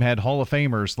 Braves team had Hall of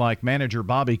Famers like manager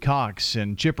Bobby Cox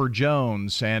and Chipper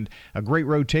Jones and a great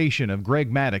rotation of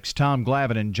Greg Maddux, Tom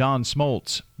Glavine, and John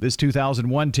Smoltz. This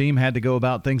 2001 team had to go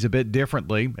about things a bit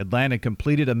differently. Atlanta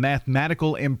completed a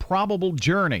mathematical improbable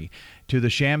journey to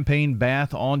the Champagne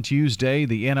Bath on Tuesday.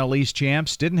 The NL East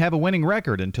champs didn't have a winning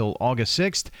record until August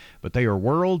 6th, but they are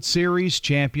World Series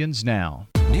champions now.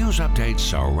 News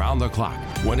updates around the clock,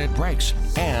 when it breaks,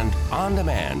 and on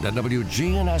demand at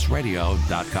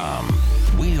WGNSradio.com.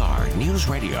 We are News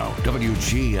Radio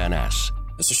WGNS.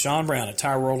 This is Sean Brown at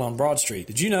Tire World on Broad Street.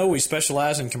 Did you know we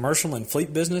specialize in commercial and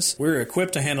fleet business? We're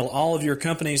equipped to handle all of your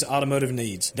company's automotive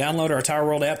needs. Download our Tire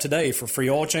World app today for free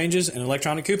oil changes and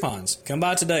electronic coupons. Come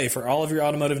by today for all of your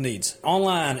automotive needs.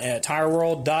 Online at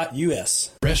tireworld.us.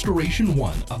 Restoration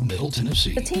One of Middle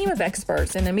Tennessee. A team of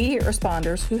experts and immediate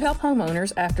responders who help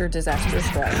homeowners after disaster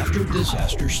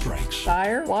strikes.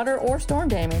 Fire, water, or storm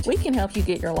damage, we can help you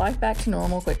get your life back to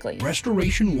normal quickly.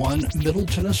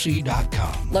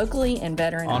 RestorationOneMiddleTennessee.com. Locally and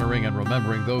veteran. Honoring and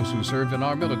remembering those who served in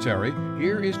our military,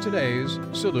 here is today's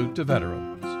Salute to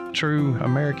Veterans. True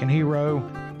American hero,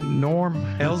 Norm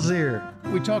Elzier.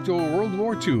 We talked to a World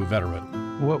War II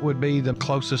veteran. What would be the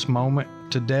closest moment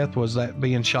to death? Was that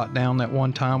being shot down that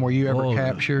one time? Were you ever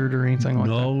captured or anything like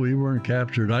that? No, we weren't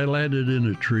captured. I landed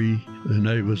in a tree and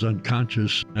I was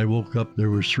unconscious. I woke up, there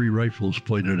was 3 rifles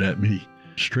pointed at me.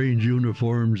 Strange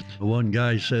uniforms. One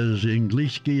guy says,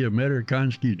 Angliski,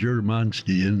 Amerikanski,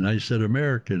 Germanski. And I said,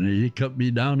 American. And he cut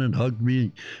me down and hugged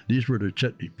me. These were the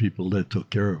Chetnik people that took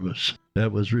care of us.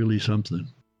 That was really something.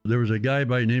 There was a guy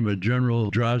by the name of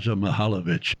General Draza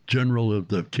Mihailovich, general of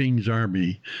the King's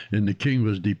Army, and the king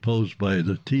was deposed by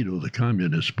the Tito, the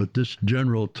communists. But this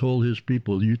general told his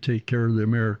people, you take care of the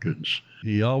Americans.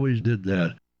 He always did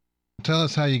that. Tell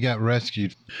us how you got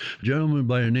rescued. A gentleman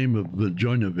by the name of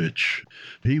Vojinovic.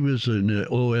 He was in the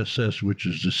OSS, which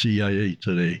is the CIA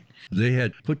today. They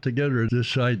had put together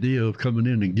this idea of coming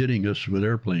in and getting us with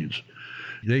airplanes.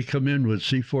 They come in with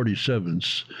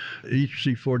C-47s. Each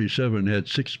C-47 had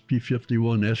 6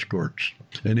 P-51 escorts.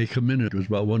 And they come in, it was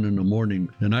about 1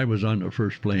 a.m, and I was on the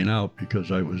first plane out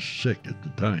because I was sick at the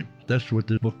time. That's what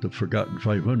the book, The Forgotten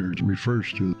 500,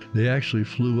 refers to. They actually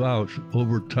flew out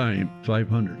over time,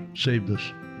 500, saved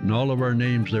us. And all of our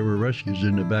names that were rescued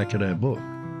in the back of that book.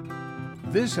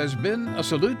 This has been a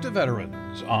Salute to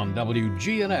Veterans on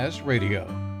WGNS Radio.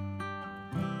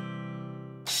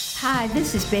 Hi,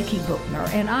 this is Becky Bookner,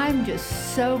 and I'm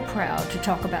just so proud to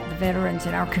talk about the veterans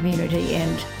in our community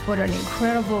and what an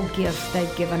incredible gift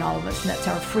they've given all of us, and that's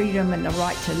our freedom and the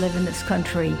right to live in this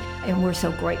country, and we're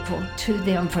so grateful to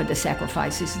them for the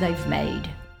sacrifices they've made.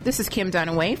 This is Kim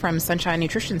Dunaway from Sunshine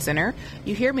Nutrition Center.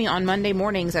 You hear me on Monday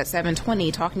mornings at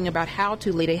 7:20 talking about how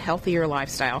to lead a healthier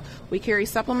lifestyle. We carry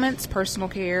supplements, personal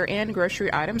care, and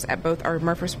grocery items at both our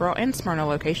Murfreesboro and Smyrna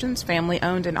locations, family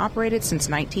owned and operated since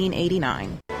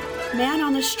 1989. Man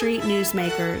on the Street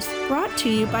Newsmakers, brought to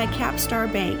you by Capstar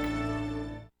Bank.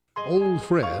 Old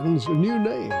friends, new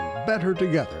name, better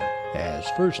together, as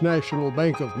First National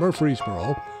Bank of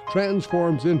Murfreesboro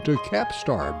transforms into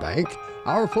Capstar Bank.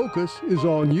 Our focus is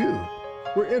on you.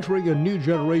 We're entering a new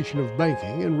generation of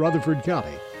banking in Rutherford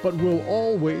County, but will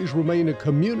always remain a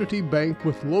community bank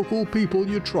with local people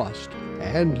you trust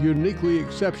and uniquely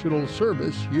exceptional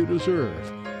service you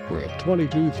deserve. We're at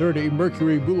 2230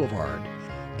 Mercury Boulevard.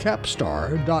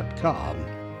 Capstar.com.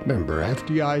 Member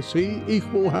FDIC,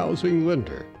 Equal Housing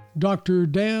Lender. Dr.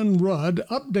 Dan Rudd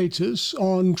updates us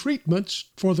on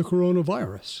treatments for the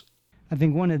coronavirus. I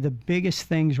think one of the biggest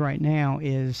things right now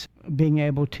is being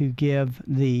able to give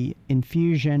the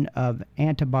infusion of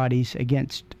antibodies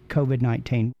against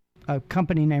COVID-19. A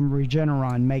company named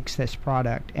Regeneron makes this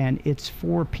product, and it's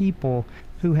for people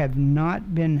who have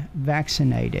not been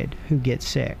vaccinated who get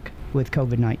sick with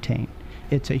COVID-19.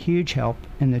 It's a huge help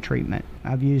in the treatment.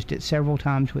 I've used it several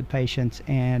times with patients,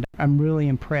 and I'm really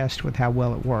impressed with how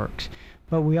well it works.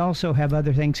 But we also have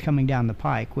other things coming down the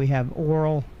pike. We have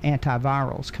oral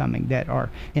antivirals coming that are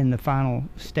in the final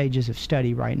stages of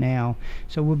study right now,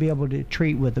 so we'll be able to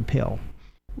treat with a pill.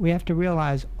 We have to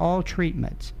realize all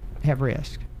treatments have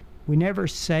risk. We never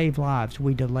save lives,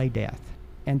 we delay death.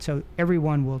 And so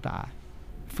everyone will die.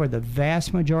 For the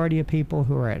vast majority of people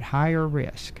who are at higher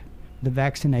risk, the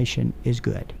vaccination is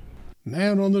good.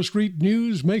 Man on the Street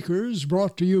Newsmakers,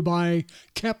 brought to you by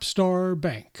Capstar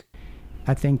Bank.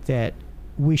 I think that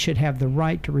we should have the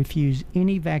right to refuse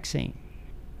any vaccine.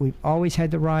 We've always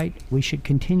had the right. We should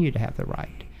continue to have the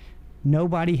right.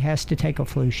 Nobody has to take a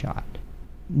flu shot.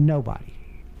 Nobody.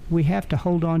 We have to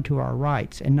hold on to our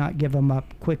rights and not give them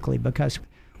up quickly, because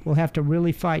we'll have to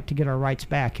really fight to get our rights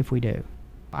back if we do.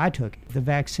 I took the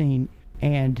vaccine,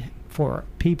 and for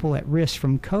people at risk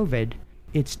from COVID,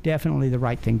 it's definitely the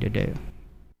right thing to do.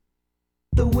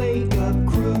 The Wake Up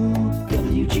Crew,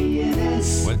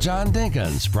 WGNS. With John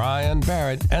Dinkins, Brian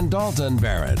Barrett, and Dalton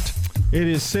Barrett. It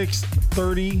is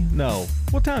 6:30. No.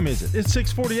 What time is it? It's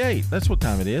 6:48. That's what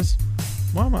time it is.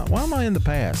 Why am I in the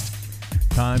past?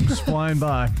 Time's just flying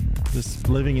by. Just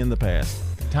living in the past.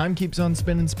 Time keeps on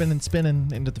spinning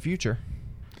into the future.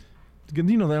 You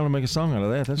know, they only make a song out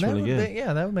of that. That's really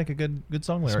good. That would make a good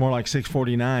song lyric. It's more like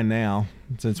 6:49 now,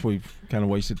 since we've kind of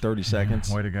wasted 30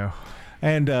 seconds. Way to go.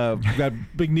 And we've got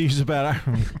big news about our...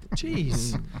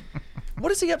 Jeez. What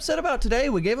is he upset about today?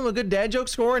 We gave him a good dad joke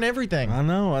score and everything. I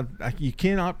know. You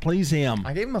cannot please him.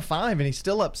 I gave him a 5 and he's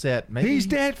still upset. Maybe he's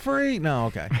debt free. No,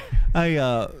 okay.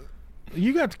 Hey,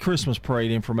 you got the Christmas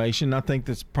parade information. I think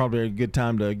that's probably a good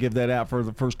time to give that out for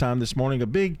the first time this morning. A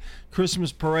big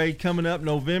Christmas parade coming up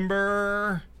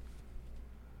November.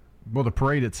 Well, the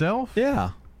parade itself? Yeah.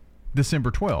 December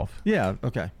 12th. Yeah,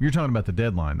 okay. You're talking about the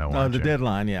deadline, though, aren't you? The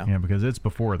deadline, yeah. Yeah, because it's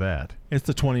before that. It's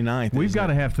the 29th. We've got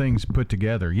to have things put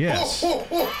together, yes.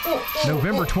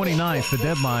 November 29th, the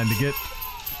deadline to get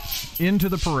into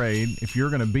the parade. If you're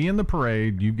going to be in the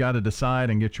parade, you've got to decide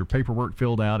and get your paperwork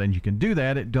filled out, and you can do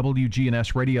that at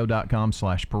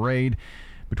WGNSradio.com/parade.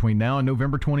 Between now and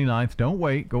November 29th, don't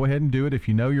wait. Go ahead and do it. If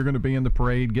you know you're going to be in the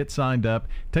parade, get signed up.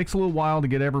 It takes a little while to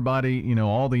get everybody,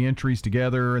 all the entries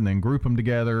together and then group them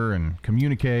together and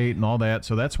communicate and all that.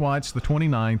 So that's why it's the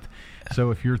 29th.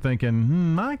 So if you're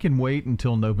thinking, I can wait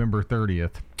until November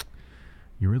 30th,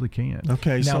 you really can't.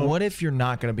 Okay. Now, what if you're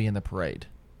not going to be in the parade?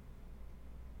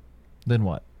 Then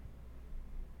what?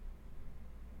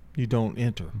 You don't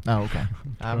enter. Oh, okay.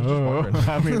 I was just wondering.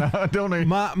 I mean, I don't.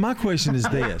 My question is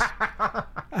this: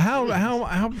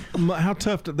 how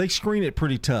tough? They screen it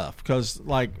pretty tough, because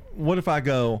what if I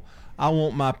go? I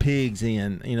want my pigs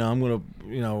in. I'm gonna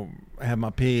have my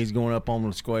pigs going up on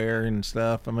the square and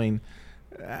stuff. I mean,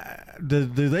 do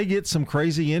they get some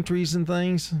crazy entries and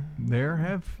things? There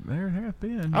have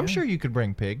been. I'm sure you could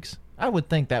bring pigs. I would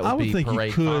think that would be think parade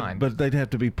you could, fine. but they'd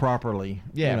have to be properly.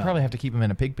 Yeah, probably have to keep them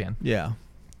in a pig pen. Yeah.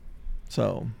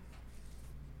 So,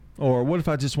 or what if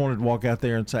I just wanted to walk out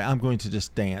there and say, I'm going to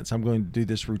just dance. I'm going to do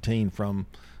this routine from,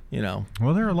 Well,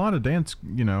 there are a lot of dance,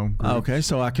 groups. Okay,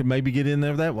 so I could maybe get in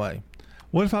there that way.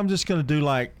 What if I'm just going to do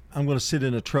I'm going to sit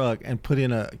in a truck and put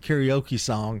in a karaoke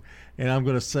song, and I'm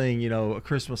going to sing, a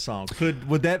Christmas song.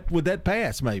 Would that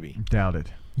pass? Maybe. Doubt it.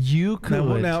 You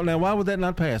could. Now, why would that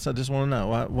not pass? I just want to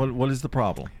know. What is the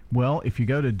problem? Well, if you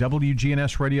go to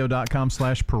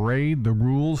WGNSradio.com/parade, the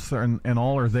rules and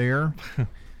all are there.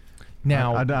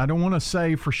 Now, I don't want to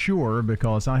say for sure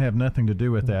because I have nothing to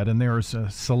do with that. And there's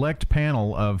a select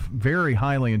panel of very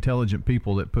highly intelligent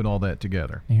people that put all that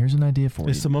together. Here's an idea for you.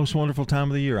 It's the most wonderful time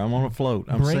of the year. I'm on a float.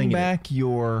 I'm Bring singing back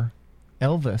your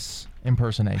Elvis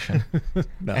impersonation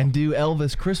No. and do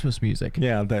Elvis Christmas music.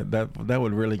 Yeah, that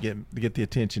would really get the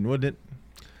attention, wouldn't it?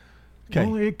 Okay.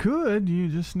 Well, it could. You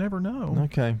just never know.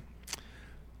 Okay.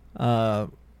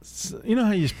 You know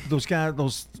how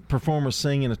those performers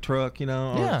sing in a truck,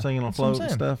 or singing on a float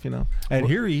and stuff, And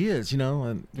here he is,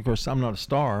 and of course I'm not a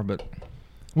star, but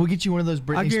we'll get you one of those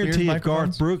Britney I guarantee Spears if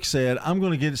Garth Brooks said, "I'm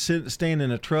going to stand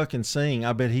in a truck and sing,"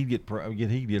 I bet he'd get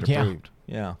approved.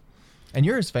 Yeah. And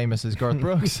you're as famous as Garth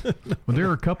Brooks. Well, there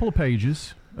are a couple of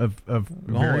pages of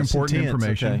very important intense,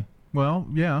 information. okay. Well,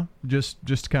 yeah, just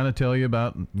to kind of tell you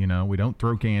about, we don't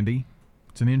throw candy.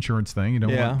 It's an insurance thing. You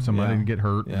don't want somebody to get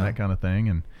hurt and that kind of thing,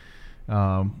 and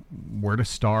where to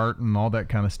start and all that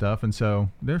kind of stuff. And so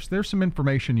there's some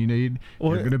information you need.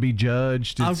 You're going to be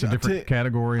judged. It's a different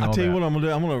category. And I'll all tell you that. what I'm going to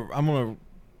do.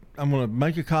 I'm going to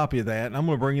make a copy of that, and I'm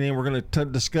going to bring it in. We're going to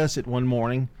discuss it one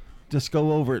morning. Just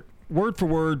go over it word for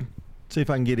word. See if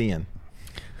I can get in.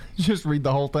 Just read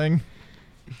the whole thing.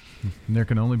 There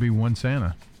can only be one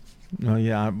Santa. Oh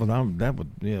yeah, but that would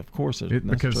of course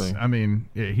because true.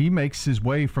 He makes his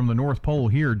way from the North Pole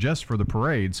here just for the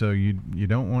parade, so you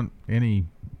don't want any,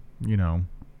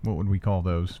 what would we call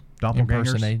those? Doppelgangers?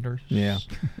 Impersonators. Yeah.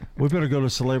 We better go to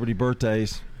celebrity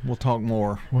birthdays. We'll talk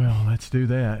more. Well, let's do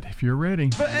that if you're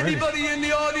ready. For anybody in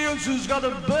the audience who's got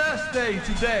a birthday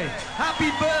today, happy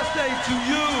birthday to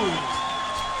you.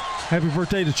 Happy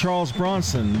birthday to Charles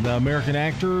Bronson, the American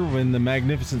actor in The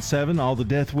Magnificent Seven, all the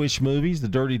Death Wish movies, The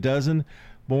Dirty Dozen.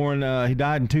 He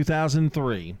died in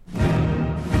 2003.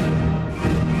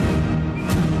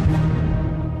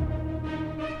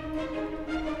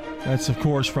 That's, of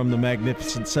course, from The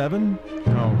Magnificent Seven.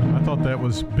 Oh, I thought that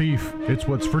was Beef. It's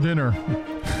What's for Dinner.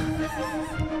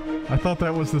 I thought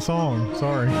that was the song.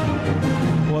 Sorry.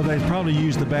 Well, they probably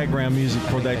used the background music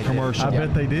for that commercial. I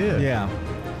bet they did. Yeah.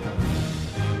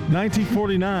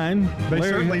 1949. They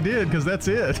certainly did, because that's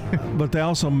it. But they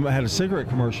also had a cigarette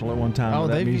commercial at one time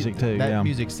with that music, too. That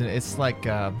music's, it's like...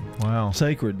 wow.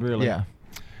 Sacred, really. Yeah.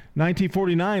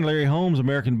 1949, Larry Holmes,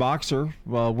 American boxer,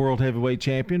 world heavyweight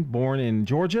champion, born in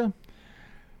Georgia.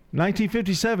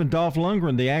 1957, Dolph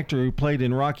Lundgren, the actor who played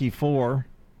in Rocky IV.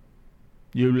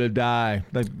 You'll die.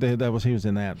 He was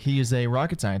in that. He is a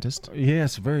rocket scientist.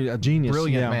 Yes, a genius.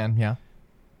 Brilliant man, yeah.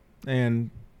 And...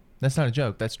 That's not a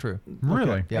joke. That's true.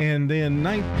 Really? Okay. Yep. And then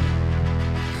I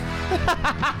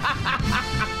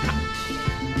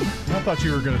thought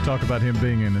you were going to talk about him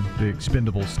being in The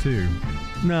Expendables too.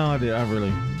 No, I did. I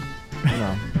really.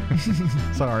 No.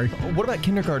 Sorry. What about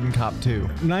Kindergarten Cop 2?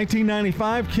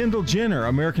 1995, Kendall Jenner,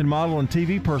 American model and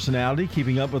TV personality,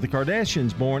 Keeping Up with the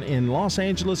Kardashians, born in Los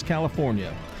Angeles,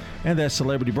 California. And that's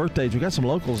celebrity birthdays. We got some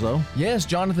locals, though. Yes,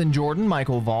 Jonathan Jordan,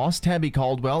 Michael Voss, Tabby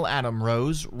Caldwell, Adam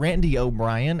Rose, Randy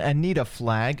O'Brien, Anita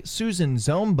Flagg, Susan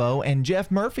Zombo, and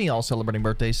Jeff Murphy all celebrating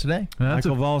birthdays today.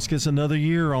 Michael Voss gets another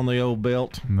year on the old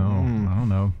belt. No, I don't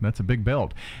know. That's a big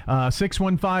belt.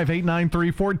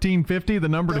 615-893-1450, the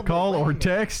number to call or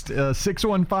text.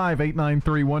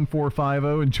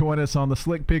 615-893-1450, and join us on the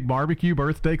Slick Pig Barbecue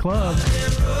Birthday Club.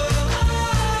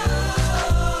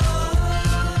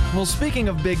 Well, speaking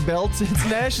of big belts, it's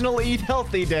National Eat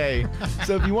Healthy Day.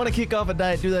 So if you want to kick off a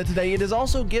diet, do that today. It is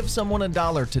also Give Someone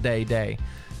 $1 Today Day.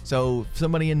 So if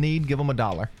somebody in need, give them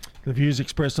 $1. The views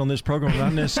expressed on this program are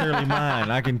not necessarily mine.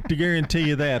 I can guarantee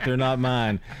you that. They're not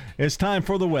mine. It's time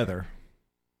for the weather.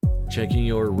 Checking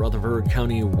your Rutherford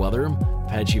County weather.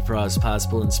 Patchy frost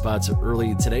possible in spots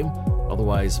early today.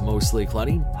 Otherwise, mostly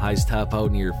cloudy. Highs top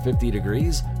out near 50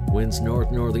 degrees. Winds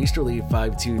north-northeasterly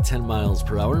 5 to 10 miles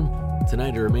per hour.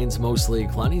 Tonight it remains mostly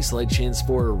cloudy, slight chance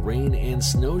for rain and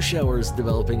snow showers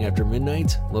developing after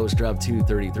midnight. Lows drop to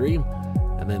 33.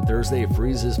 And then Thursday,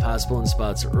 freezes possible in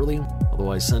spots early.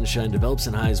 Otherwise, sunshine develops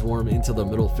and highs warm into the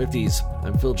middle 50s.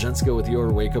 I'm Phil Jensko with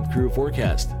your Wake Up Crew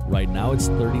forecast. Right now it's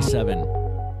 37.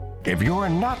 If you're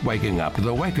not waking up to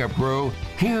the Wake Up Crew,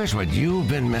 here's what you've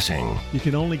been missing. You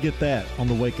can only get that on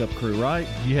the Wake Up Crew, right?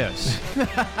 Yes.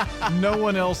 No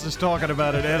one else is talking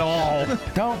about it at all.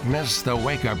 Don't miss the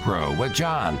Wake Up Crew with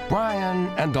John, Brian,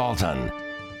 and Dalton.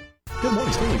 Good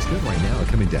morning. Still looks good right now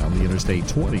coming down the Interstate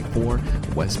 24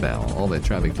 westbound. All that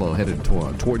traffic flow headed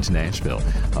towards Nashville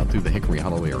through the Hickory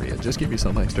Hollow area. Just give you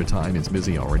some extra time. It's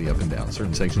busy already up and down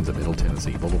certain sections of Middle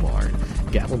Tennessee Boulevard.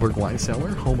 Gatlinburg Wine Cellar,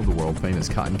 home of the world famous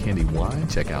cotton candy wine.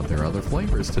 Check out their other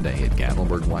flavors today at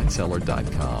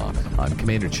GatlinburgWineCellar.com. I'm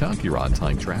Commander Chuck. You're on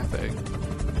time traffic.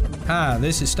 Hi,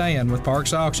 this is Stan with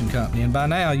Parks Auction Company, and by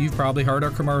now you've probably heard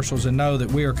our commercials and know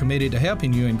that we are committed to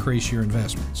helping you increase your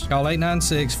investments. Call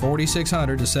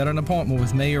 896-4600 to set an appointment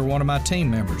with me or one of my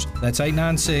team members. That's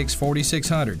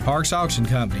 896-4600. Parks Auction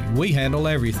Company. We handle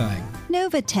everything.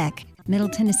 Novatech, Middle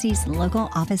Tennessee's local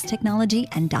office technology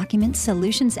and document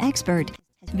solutions expert.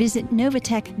 Visit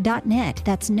Novatech.net.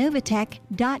 That's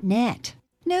Novatech.net.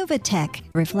 Novatech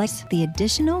reflects the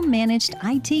additional managed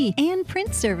IT and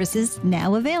print services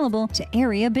now available to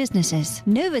area businesses.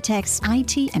 Novatech's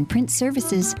IT and print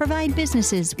services provide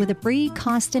businesses with a free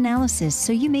cost analysis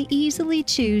so you may easily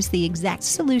choose the exact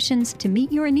solutions to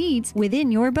meet your needs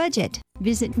within your budget.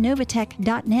 Visit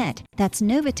Novatech.net. That's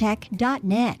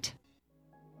Novatech.net.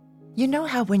 You know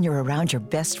how when you're around your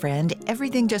best friend,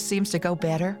 everything just seems to go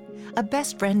better? A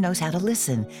best friend knows how to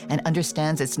listen and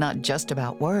understands it's not just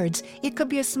about words. It could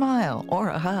be a smile or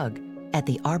a hug. At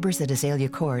the Arbors at Azalea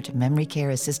Court Memory Care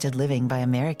Assisted Living by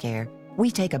AmeriCare,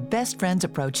 we take a best friend's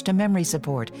approach to memory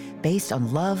support based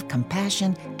on love,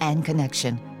 compassion, and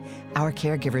connection. Our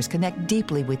caregivers connect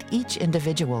deeply with each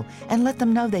individual and let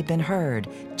them know they've been heard,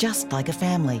 just like a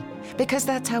family. Because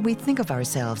that's how we think of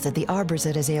ourselves at the Arbors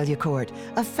at Azalea Court,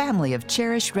 a family of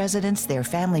cherished residents, their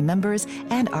family members,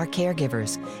 and our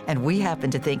caregivers. And we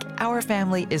happen to think our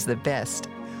family is the best.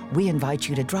 We invite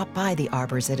you to drop by the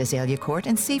Arbors at Azalea Court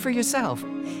and see for yourself.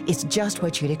 It's just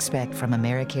what you'd expect from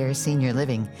AmeriCare Senior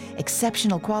Living.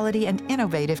 Exceptional quality and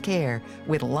innovative care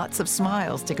with lots of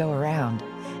smiles to go around.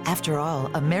 After all,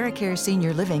 AmeriCare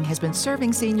Senior Living has been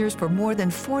serving seniors for more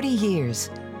than 40 years.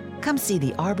 Come see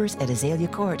the Arbors at Azalea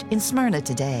Court in Smyrna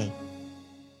today.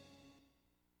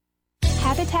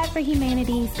 Habitat for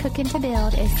Humanity's Cookin' to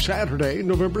Build is Saturday,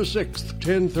 November 6th,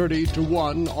 10:30 to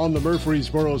 1 on the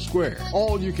Murfreesboro Square.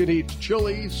 All you can eat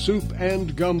chili, soup,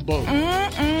 and gumbo.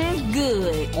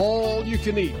 Good. All you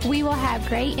can eat. We will have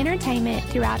great entertainment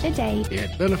throughout the day.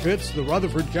 It benefits the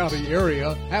Rutherford County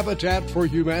area. Habitat for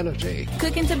Humanity.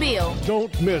 Cookin' to Build.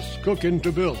 Don't miss Cookin'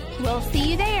 to Build. We'll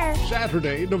see you there.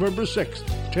 Saturday, November 6th,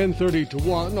 10:30 to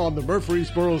 1 on the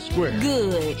Murfreesboro Square.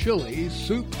 Good. Chili,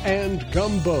 soup, and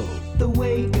gumbo. The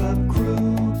Wake Up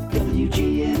Crew,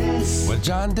 WGNS. With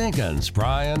John Dinkins,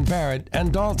 Brian Barrett,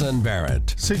 and Dalton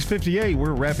Barrett. 6:58,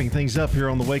 we're wrapping things up here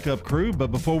on the Wake Up Crew.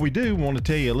 But before we do, I want to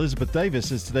tell you Elizabeth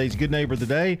Davis is today's Good Neighbor of the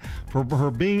Day for her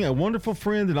being a wonderful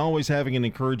friend and always having an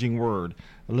encouraging word.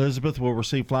 Elizabeth will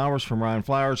receive flowers from Ryan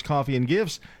Flowers, Coffee and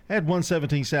Gifts at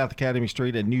 117 South Academy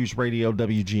Street at News Radio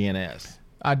WGNS.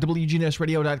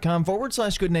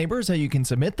 WGNSradio.com/good neighbors. How you can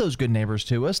submit those good neighbors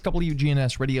to us.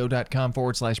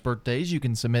 WGNSradio.com/birthdays. You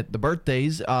can submit the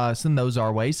birthdays. Send those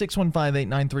our way.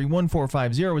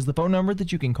 615-893-1450 is the phone number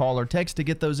that you can call or text to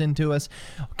get those into us.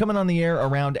 Coming on the air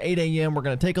around 8 a.m. We're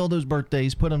going to take all those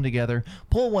birthdays, put them together,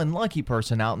 pull one lucky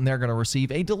person out, and they're going to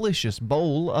receive a delicious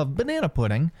bowl of banana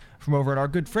pudding from over at our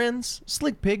good friends,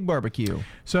 Slick Pig Barbecue.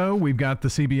 So we've got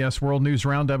the CBS World News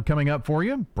Roundup coming up for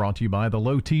you, brought to you by the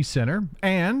Low T Center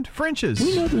and French's.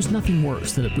 We know there's nothing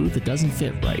worse than a booth that doesn't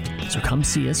fit right, so come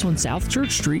see us on South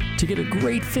Church Street to get a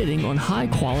great fitting on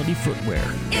high-quality footwear.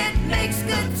 It makes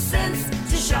good sense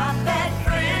to shop at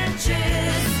French's.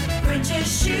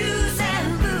 French's Shoes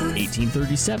and Boots.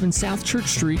 1837 South Church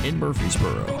Street in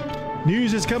Murfreesboro.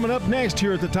 News is coming up next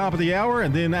here at the top of the hour,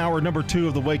 and then hour number 2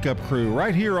 of the Wake Up Crew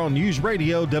right here on News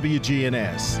Radio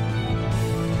WGNS.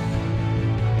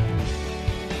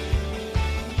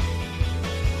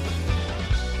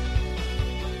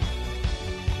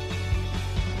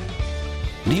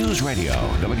 News Radio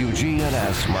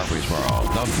WGNS Murfreesboro,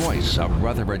 the voice of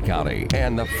Rutherford County,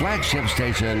 and the flagship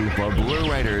station for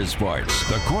Blue Raiders sports.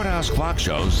 The Courthouse Clock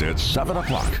shows it's 7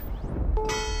 o'clock.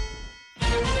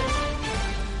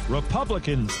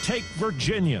 Republicans take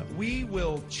Virginia. We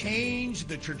will change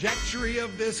the trajectory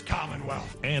of this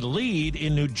Commonwealth. And lead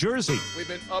in New Jersey. We've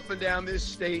been up and down this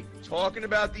state talking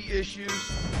about the issues.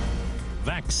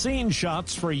 Vaccine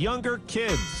shots for younger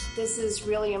kids. This is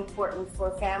really important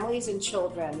for families and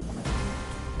children.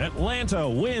 Atlanta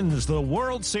wins the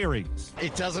World Series.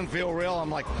 It doesn't feel real.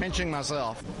 I'm like pinching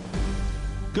myself.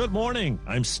 Good morning.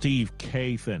 I'm Steve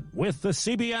Kathan with the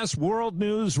CBS World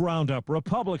News Roundup.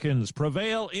 Republicans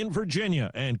prevail in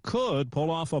Virginia and could pull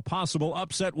off a possible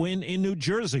upset win in New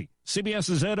Jersey.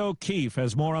 CBS's Ed O'Keefe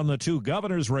has more on the two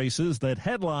governors' races that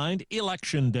headlined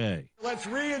Election Day. Let's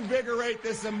reinvigorate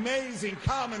this amazing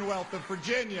Commonwealth of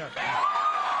Virginia.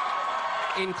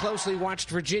 In closely watched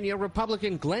Virginia,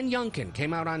 Republican Glenn Youngkin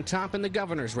came out on top in the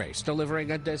governor's race,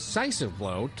 delivering a decisive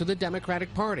blow to the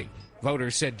Democratic Party.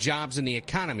 Voters said jobs and the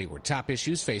economy were top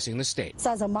issues facing the state.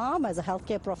 So as a mom, as a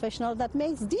healthcare professional that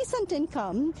makes decent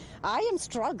income, I am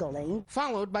struggling.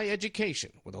 Followed by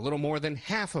education, with a little more than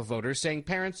half of voters saying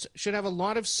parents should have a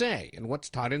lot of say in what's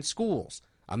taught in schools,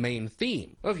 a main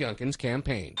theme of Youngkin's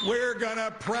campaign. We're going to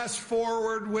press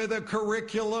forward with a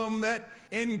curriculum that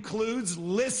includes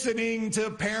listening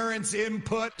to parents'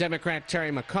 input. Democrat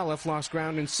Terry McAuliffe lost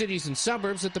ground in cities and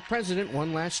suburbs that the president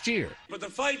won last year. But the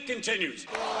fight continues.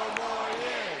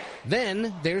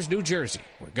 Then there's New Jersey,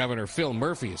 where Governor Phil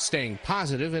Murphy is staying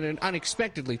positive in an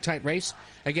unexpectedly tight race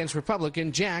against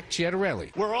Republican Jack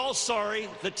Ciattarelli. We're all sorry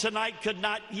that tonight could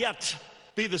not yet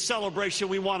be the celebration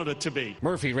we wanted it to be.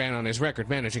 Murphy ran on his record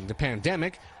managing the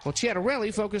pandemic, while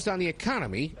Ciattarelli focused on the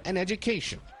economy and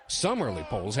education. Some early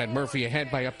polls had Murphy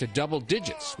ahead by up to double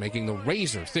digits, making the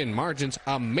razor-thin margins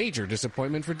a major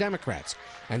disappointment for Democrats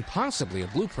and possibly a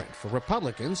blueprint for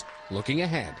Republicans looking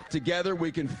ahead. Together we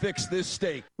can fix this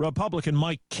state. Republican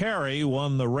Mike Carey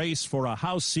won the race for a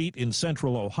House seat in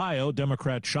central Ohio.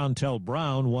 Democrat Shontel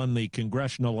Brown won the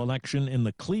congressional election in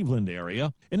the Cleveland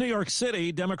area. In New York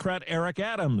City, Democrat Eric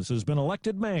Adams has been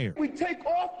elected mayor. We take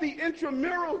off the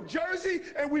intramural jersey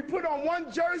and we put on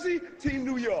one jersey, Team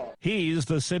New York. He's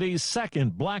the city's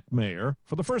second black mayor.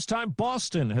 For the first time,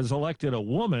 Boston has elected a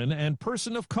woman and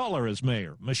person of color as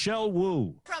mayor, Michelle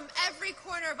Wu. From every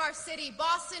corner of our city,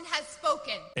 Boston has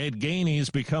spoken. Ed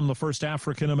Gainey's become the first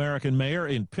African-American mayor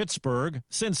in Pittsburgh.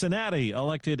 Cincinnati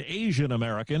elected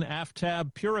Asian-American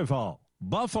Aftab Purival.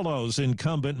 Buffalo's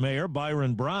incumbent mayor,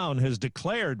 Byron Brown, has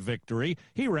declared victory.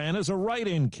 He ran as a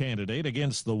write-in candidate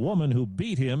against the woman who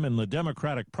beat him in the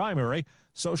Democratic primary,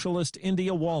 socialist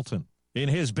India Walton. In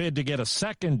his bid to get a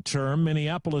second term,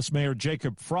 Minneapolis Mayor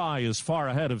Jacob Fry is far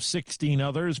ahead of 16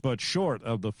 others, but short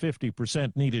of the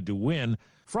 50% needed to win.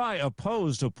 Fry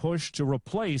opposed a push to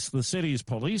replace the city's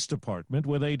police department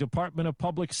with a Department of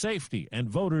Public Safety, and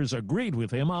voters agreed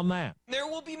with him on that. There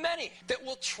will be many that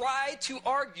will try to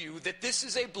argue that this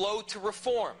is a blow to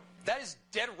reform. That is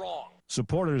dead wrong.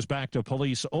 Supporters backed a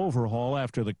police overhaul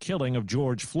after the killing of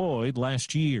George Floyd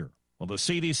last year. Well, the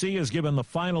CDC has given the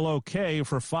final okay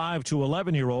for 5 to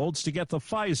 11-year-olds to get the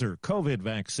Pfizer COVID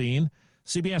vaccine.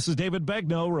 CBS's David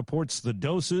Begnaud reports the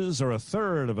doses are a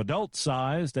third of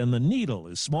adult-sized, and the needle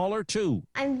is smaller, too.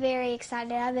 I'm very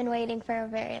excited. I've been waiting for a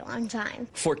very long time.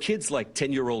 For kids like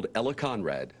 10-year-old Ella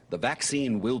Conrad, the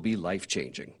vaccine will be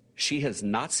life-changing. She has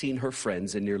not seen her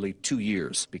friends in nearly 2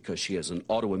 years because she has an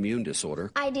autoimmune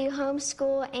disorder. I do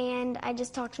homeschool, and I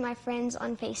just talk to my friends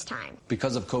on FaceTime.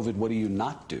 Because of COVID, what do you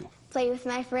not do? Play with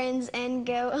my friends and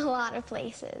go a lot of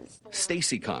places.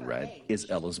 Stacy Conrad is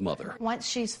Ella's mother. Once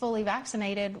she's fully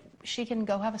vaccinated, she can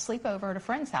go have a sleepover at a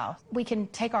friend's house. We can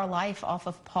take our life off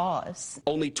of pause.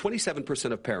 Only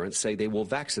 27% of parents say they will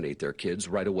vaccinate their kids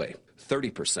right away.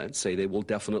 30% say they will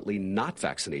definitely not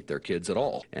vaccinate their kids at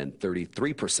all. And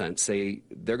 33% say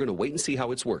they're going to wait and see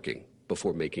how it's working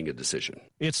before making a decision.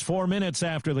 It's 4 minutes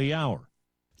after the hour.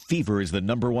 Fever is the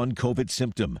 #1 COVID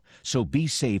symptom, so be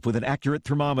safe with an accurate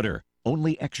thermometer.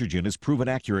 Only Exergen is proven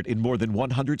accurate in more than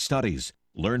 100 studies.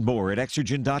 Learn more at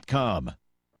Exergen.com.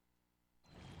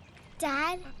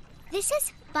 Dad, this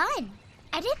is fun.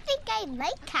 I didn't think I'd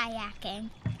like kayaking.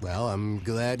 Well, I'm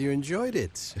glad you enjoyed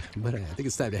it, but I think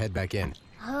it's time to head back in.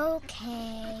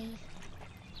 Okay.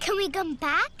 Can we come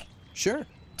back? Sure.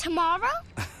 Tomorrow?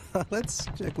 Let's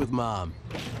check with Mom.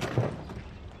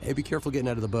 Hey, be careful getting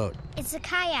out of the boat. It's a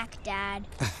kayak, Dad.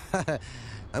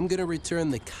 I'm gonna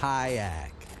return the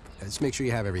kayak. Just make sure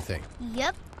you have everything.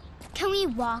 Yep. Can we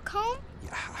walk home?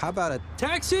 How about a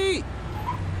taxi?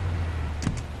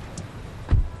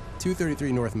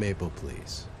 233 North Maple,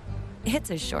 please.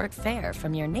 It's a short fare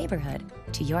from your neighborhood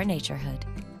to your naturehood.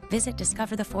 Visit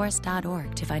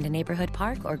discovertheforest.org to find a neighborhood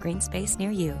park or green space near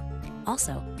you.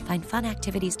 Also, find fun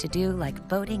activities to do like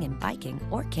boating and biking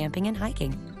or camping and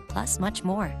hiking, plus much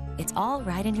more. It's all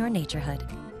right in your naturehood.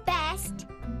 Best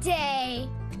day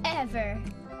ever.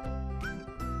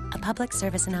 A public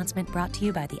service announcement brought to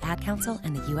you by the Ad Council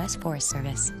and the U.S. Forest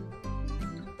Service.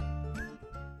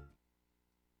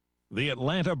 The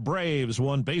Atlanta Braves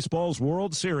won baseball's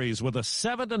World Series with a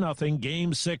 7-0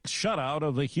 Game 6 shutout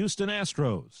of the Houston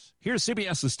Astros. Here's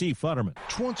CBS's Steve Futterman.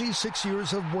 26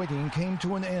 years of waiting came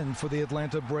to an end for the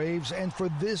Atlanta Braves, and for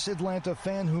this Atlanta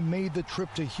fan who made the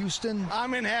trip to Houston,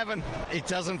 I'm in heaven. It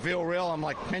doesn't feel real. I'm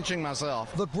like pinching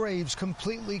myself. The Braves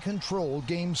completely controlled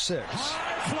Game 6.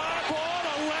 High fly ball to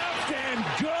left and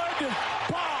good.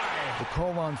 The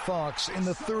call on Fox. In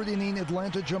the third inning,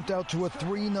 Atlanta jumped out to a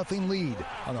 3-0 lead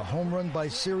on a home run by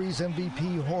Series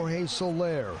MVP Jorge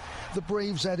Soler. The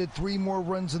Braves added 3 more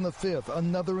runs in the fifth,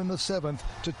 another in the seventh,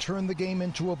 to turn the game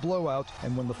into a blowout.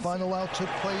 And when the final out took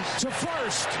place, to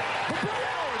first, the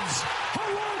Braves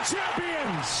are world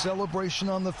champions. Celebration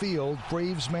on the field.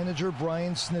 Braves manager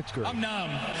Brian Snitker. I'm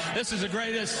numb. This is the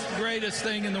greatest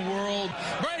thing in the world.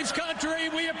 Braves country,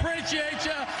 we appreciate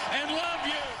you and love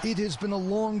you. It has been a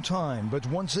long time, but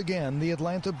once again, the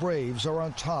Atlanta Braves are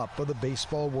on top of the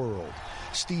baseball world.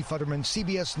 Steve Futterman,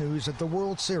 CBS News at the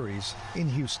World Series in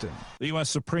Houston. The U.S.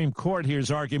 Supreme Court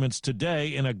hears arguments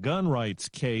today in a gun rights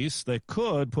case that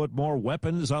could put more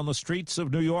weapons on the streets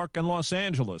of New York and Los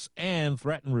Angeles and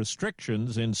threaten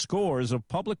restrictions in scores of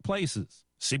public places.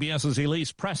 CBS's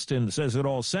Elise Preston says it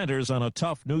all centers on a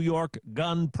tough New York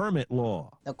gun permit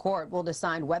law. The court will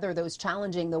decide whether those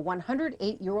challenging the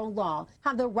 108-year-old law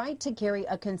have the right to carry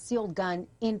a concealed gun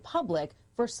in public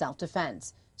for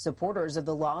self-defense. Supporters of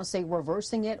the law say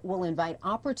reversing it will invite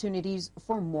opportunities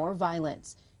for more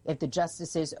violence. If the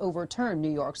justices overturn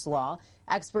New York's law,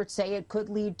 experts say it could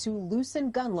lead to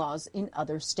loosened gun laws in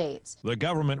other states. The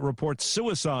government reports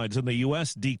suicides in the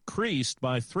U.S. decreased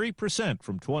by 3%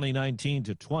 from 2019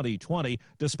 to 2020,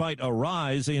 despite a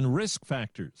rise in risk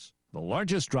factors. The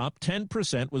largest drop,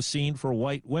 10%, was seen for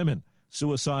white women.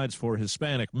 Suicides for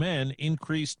Hispanic men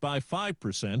increased by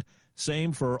 5%,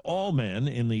 same for all men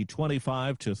in the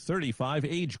 25 to 35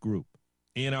 age group.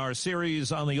 In our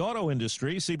series on the auto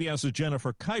industry, CBS's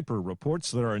Jennifer Kuiper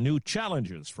reports there are new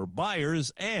challenges for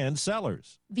buyers and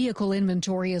sellers. Vehicle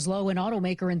inventory is low and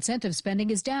automaker incentive spending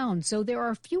is down, so there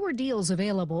are fewer deals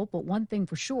available. But one thing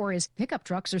for sure is pickup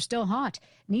trucks are still hot.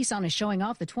 Nissan is showing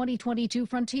off the 2022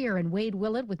 Frontier, and Wade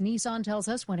Willett with Nissan tells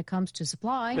us when it comes to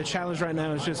supply. The challenge right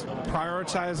now is just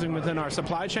prioritizing within our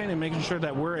supply chain and making sure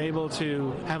that we're able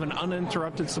to have an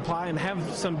uninterrupted supply and have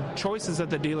some choices at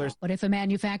the dealers. But if a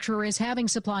manufacturer is having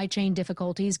supply chain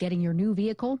difficulties, getting your new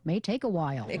vehicle may take a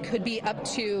while. It could be up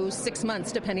to 6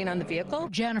 months depending on the vehicle.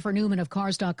 Jennifer Newman of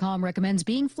Cars.com recommends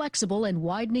being flexible and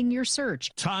widening your search.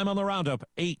 Time on the roundup,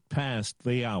 8 past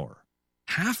the hour.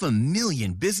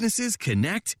 500,000 businesses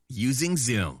connect using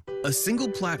Zoom, a single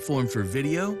platform for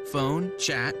video, phone,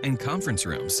 chat, and conference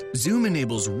rooms. Zoom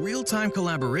enables real-time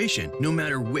collaboration no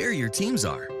matter where your teams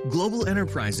are. Global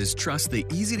enterprises trust the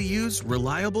easy-to-use,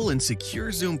 reliable, and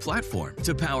secure Zoom platform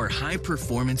to power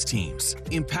high-performance teams.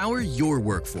 Empower your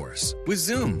workforce with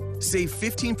Zoom. Save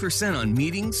 15% on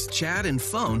meetings, chat, and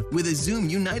phone with a Zoom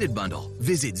United bundle.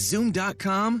 Visit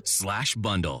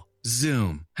zoom.com/bundle.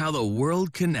 Zoom, how the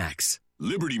world connects.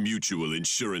 Liberty Mutual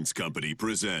Insurance Company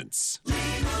presents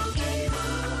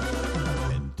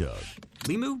and Doug.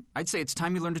 Limu, I'd say it's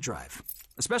time you learn to drive.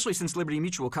 Especially since Liberty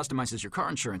Mutual customizes your car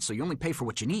insurance so you only pay for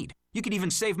what you need. You could even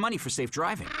save money for safe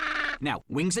driving. Now,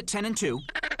 wings at 10 and 2,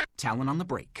 Talon on the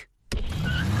brake.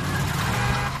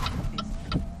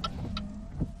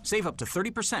 Save up to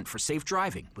 30% for safe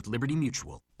driving with Liberty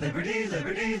Mutual. Liberty,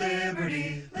 liberty,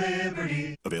 liberty,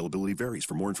 liberty. Availability varies.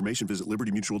 For more information, visit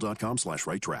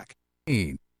libertymutual.com/right-track.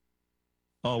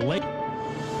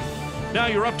 Now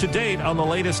you're up to date on the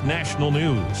latest national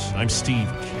news. I'm Steve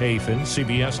Kathan,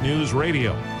 CBS News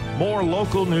Radio. More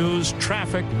local news,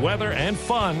 traffic, weather, and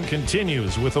fun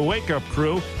continues with the Wake Up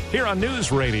Crew here on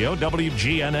News Radio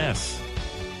WGNS.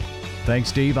 Thanks,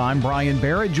 Steve. I'm Brian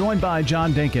Barrett, joined by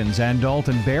John Dinkins and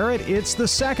Dalton Barrett. It's the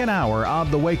second hour of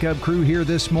the Wake Up Crew here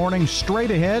this morning. Straight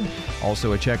ahead,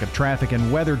 also a check of traffic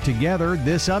and weather together.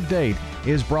 This update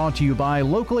is brought to you by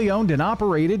locally owned and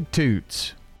operated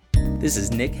Toots. This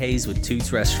is Nick Hayes with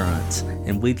Toots Restaurants,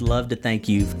 and we'd love to thank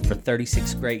you for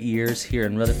 36 great years here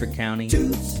in Rutherford County.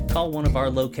 Toots. Call one of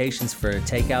our locations for a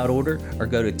takeout order or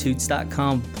go to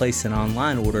Toots.com, place an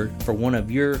online order for one of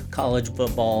your college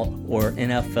football or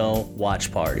NFL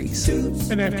watch parties. Toots.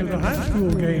 And after the high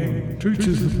school game, Toots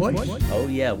is the place. Oh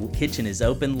yeah, kitchen is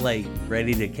open late,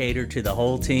 ready to cater to the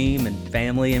whole team and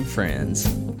family and friends.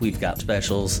 We've got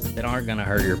specials that aren't going to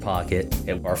hurt your pocket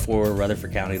at our 4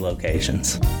 Rutherford County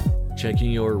locations.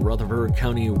 Checking your Rutherford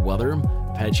County weather.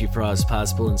 Patchy frost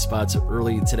possible in spots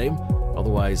early today.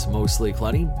 Otherwise, mostly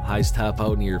cloudy. Highs top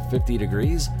out near 50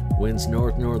 degrees. Winds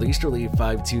north-northeasterly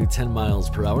 5 to 10 miles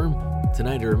per hour.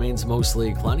 Tonight it remains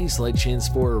mostly cloudy, slight chance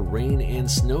for rain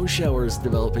and snow showers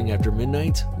developing after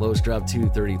midnight. Lows drop to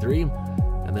 33.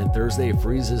 And then Thursday,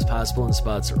 freeze is possible in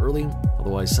spots early.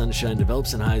 Otherwise, sunshine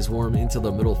develops and highs warm into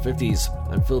the middle 50s.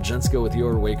 I'm Phil Jensko with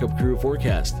your Wake Up Crew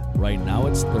forecast. Right now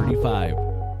it's 35.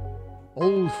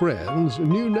 Old friends,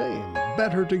 new name,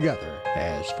 better together,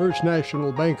 as First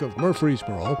National Bank of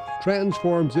Murfreesboro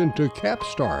transforms into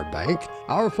Capstar Bank.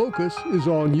 Our focus is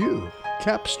on you.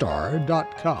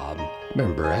 Capstar.com.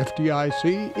 Member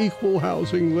FDIC, equal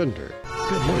housing lender.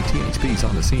 Good morning. THP's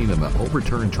on the scene of an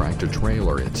overturned tractor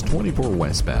trailer. It's 24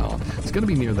 westbound. It's going to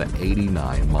be near the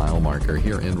 89-mile marker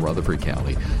here in Rutherford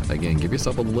County. Again, give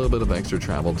yourself a little bit of extra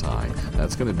travel time.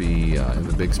 That's going to be in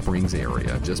the Big Springs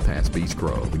area, just past Beech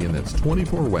Grove. Again, that's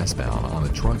 24 westbound on a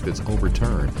truck that's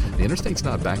overturned. The interstate's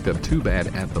not backed up too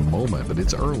bad at the moment, but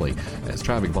it's early as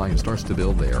traffic volume starts to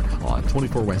build there on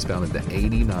 24 westbound at the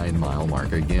 89-mile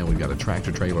marker. Again, we've got a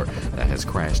tractor trailer that has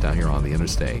crashed out here on the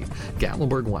interstate.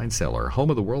 Gatlinburg Wine Cellar, home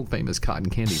of the world-famous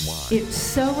cotton candy wine. It's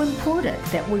so important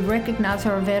that we recognize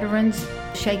our veterans,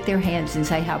 shake their hands and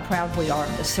say how proud we are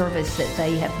of the service that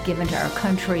they have given to our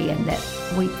country and that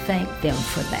we thank them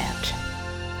for that.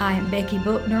 I am Becky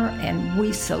Bookner, and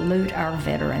we salute our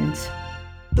veterans.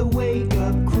 The Wake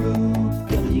Up Crew,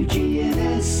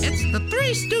 WGNS. It's the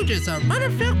Three Stooges of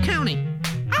Rutherford County.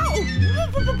 Oh!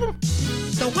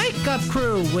 The Wake Up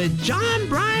Crew with John,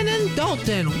 Brian, and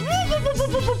Dalton.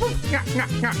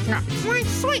 Why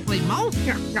slightly, Mo?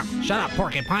 Shut up,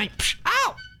 porcupine.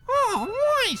 Ow! Oh,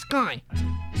 nice guy.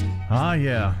 Ah,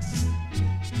 yeah.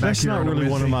 That's not really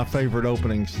one of my favorite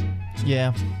openings.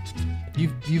 Yeah.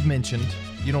 You've mentioned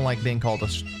you don't like being called a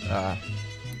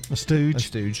stooge. A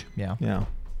stooge, yeah. Yeah.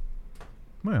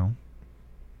 Well,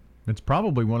 it's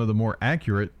probably one of the more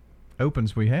accurate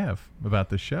opens we have about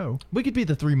this show. We could be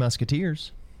the Three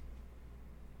Musketeers.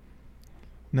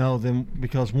 No, then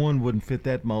because one wouldn't fit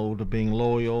that mold of being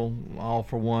loyal, all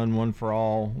for one for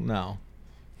all. No.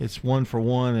 It's one for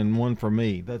one and one for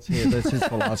me. That's his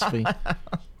philosophy.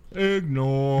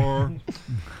 Ignore.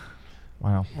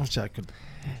 Wow. Wish I could.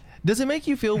 Does it make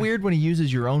you feel weird when he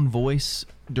uses your own voice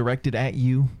directed at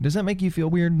you? Does that make you feel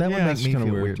weird? That would make me feel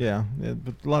weird. Yeah,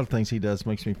 but a lot of things he does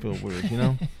makes me feel weird, you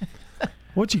know?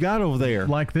 What you got over there?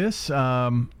 Like this,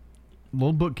 little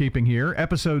bookkeeping here.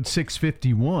 Episode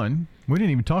 651. We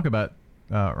didn't even talk about,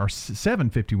 or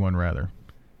 751 rather.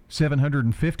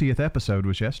 750th episode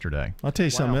was yesterday. I'll tell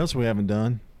you something else we haven't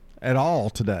done at all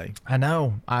today. I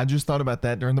know. I just thought about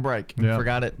that during the break. Yeah.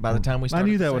 Forgot it by the time we started. I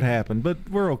knew that would happen, but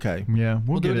we're okay. Yeah,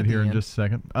 we'll get it here in just a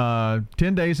second.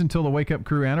 10 days until the Wake Up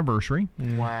Crew anniversary.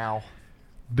 Wow.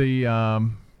 The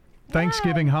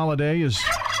Thanksgiving holiday is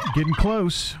getting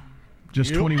close.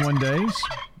 Just 21 days.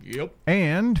 Yep.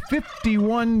 And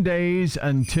 51 days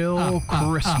until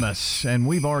Christmas. And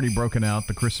we've already broken out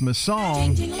the Christmas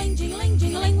song. Gets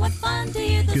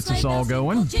us all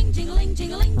going.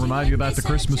 Remind you about the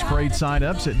Christmas parade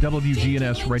sign-ups at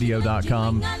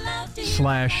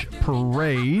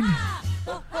WGNSradio.com/parade.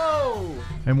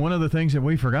 And one of the things that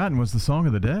we've forgotten was the song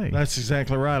of the day. That's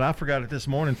exactly right. I forgot it this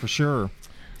morning for sure.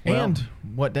 And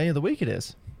what day of the week it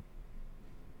is.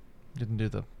 Didn't do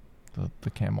the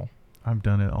camel. I've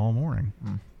done it all morning.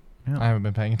 Yeah. I haven't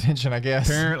been paying attention, I guess.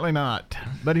 Apparently not.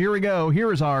 But here we go.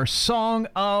 Here is our song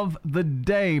of the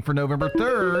day for November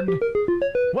 3rd.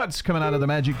 What's coming out of the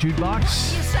Magic Jukebox?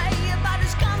 You say about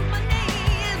his company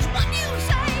is what you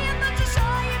say about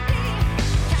society.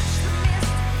 Catch the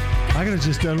mist. I could have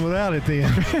just done without it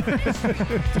then.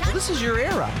 Well, this is your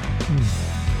era.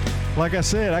 Like I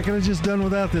said, I could have just done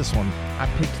without this one.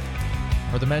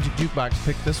 The Magic Jukebox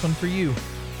picked this one for you.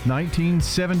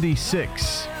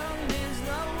 1976.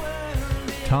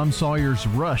 Tom Sawyer's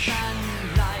Rush.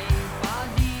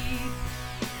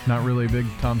 Not really a big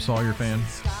Tom Sawyer fan.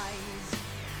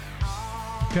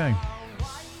 Okay.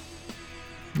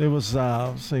 It was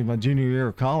my junior year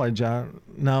of college.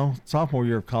 Sophomore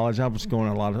year of college. I was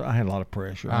going I had a lot of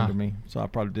pressure under me, so I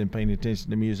probably didn't pay any attention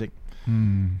to music.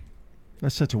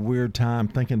 That's such a weird time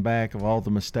thinking back of all the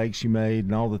mistakes you made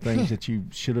and all the things that you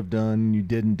should have done and you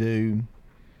didn't do.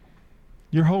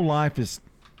 Your whole life is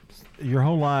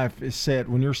set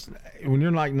when you're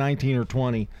like 19 or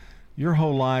 20. Your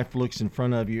whole life looks in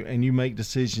front of you, and you make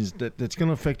decisions that's going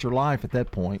to affect your life at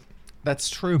that point. That's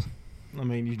true. I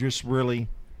mean, you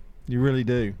really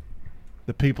do.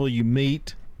 The people you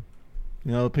meet,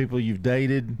 the people you've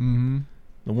dated,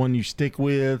 the one you stick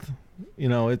with,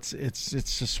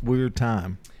 it's just weird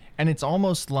time. And it's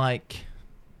almost like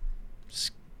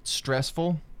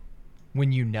stressful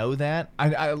when you know that.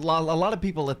 A lot of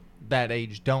people at that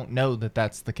age don't know that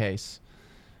that's the case.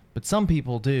 But some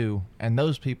people do, and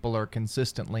those people are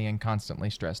consistently and constantly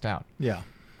stressed out. Yeah.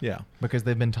 Because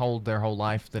they've been told their whole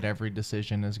life that every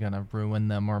decision is going to ruin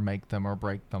them or make them or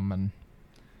break them. And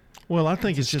well, I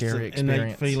think it's just an experience.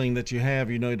 innate feeling that you have,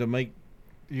 to make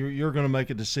you're going to make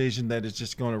a decision that is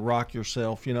just going to rock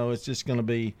yourself. It's just going to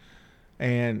be,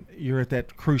 and you're at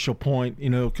that crucial point,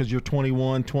 because you're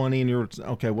 21, 20, and you're,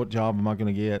 okay, what job am I going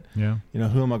to get? Yeah.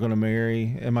 Who am I going to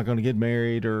marry? Am I going to get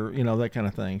married, or that kind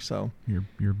of thing? So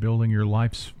you're building your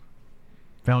life's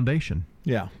foundation.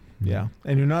 Yeah,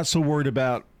 and you're not so worried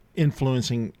about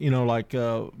influencing, like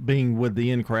being with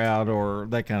the in crowd or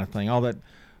that kind of thing. All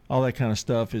that kind of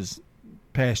stuff is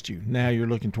past you. Now you're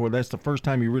looking toward. That's the first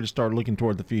time you really start looking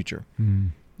toward the future.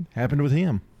 Happened with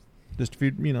him, just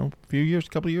a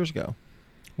couple of years ago.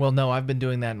 Well, no, I've been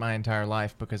doing that my entire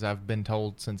life because I've been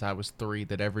told since I was 3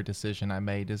 that every decision I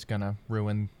made is going to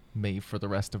ruin me for the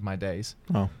rest of my days.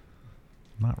 Oh.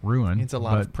 Not ruin. It's a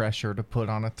lot of pressure to put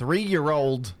on a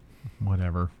 3-year-old.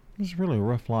 Whatever. It was really a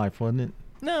rough life, wasn't it?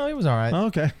 No, it was all right. Oh,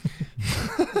 okay.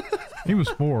 He was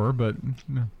 4, but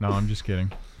no, I'm just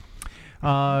kidding.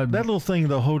 That little thing,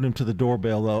 though, holding him to the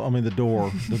doorbell, though. I mean, the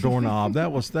doorknob.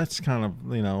 That's kind of,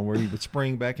 where he would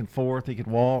spring back and forth. He could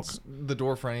walk. The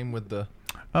door frame with the...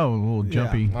 Oh, a little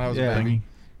jumpy thingy.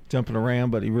 Jumping around,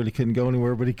 but he really couldn't go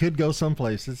anywhere. But he could go some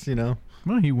places,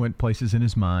 Well, he went places in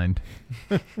his mind.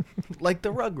 Like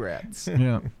the Rugrats.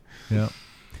 Yeah.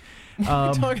 What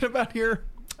are you talking about here?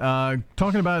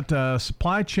 Talking about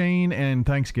supply chain and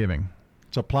Thanksgiving.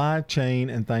 Supply chain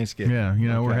and Thanksgiving.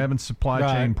 Yeah, we're having supply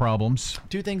chain problems.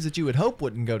 2 things that you would hope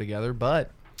wouldn't go together,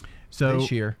 but so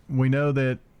this year. We know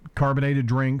that carbonated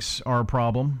drinks are a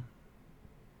problem.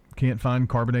 Can't find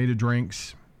carbonated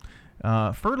drinks.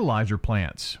 Fertilizer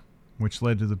plants, which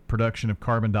led to the production of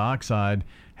carbon dioxide,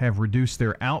 have reduced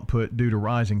their output due to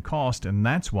rising cost, and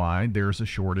that's why there's a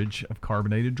shortage of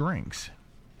carbonated drinks.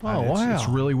 Oh, wow. It's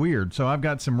really weird. So I've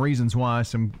got some reasons why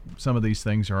some of these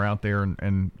things are out there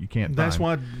and you can't That's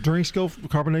find. why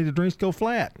carbonated drinks go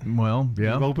flat. Well,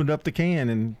 yeah. You've opened up the can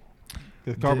and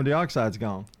the carbon dioxide's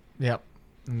gone. Yep.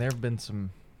 And there have been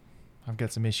I've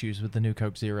got some issues with the new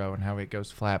Coke Zero and how it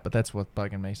goes flat, but that's what's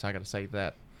bugging me, so I got to save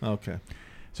that. Okay.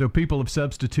 So people have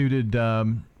substituted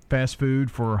fast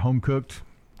food for home-cooked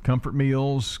comfort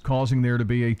meals, causing there to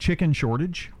be a chicken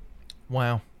shortage.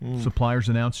 Wow. Suppliers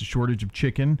announced a shortage of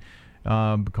chicken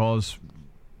because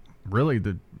really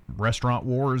the restaurant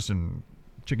wars and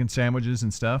chicken sandwiches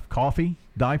and stuff, coffee,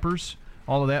 diapers,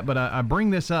 all of that. But I bring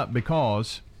this up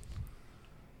because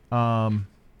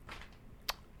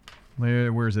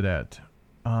where's it at?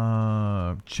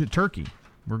 Turkey.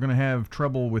 We're going to have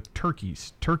trouble with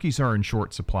turkeys. Turkeys are in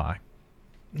short supply.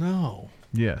 No.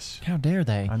 Yes. How dare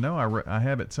they? I know. I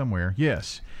have it somewhere.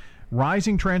 Yes.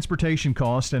 Rising transportation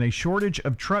costs and a shortage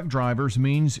of truck drivers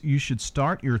means you should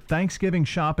start your Thanksgiving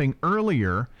shopping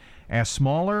earlier, as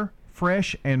smaller,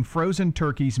 fresh, and frozen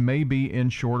turkeys may be in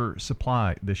shorter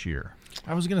supply this year.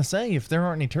 I was going to say, if there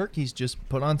aren't any turkeys, just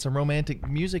put on some romantic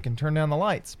music and turn down the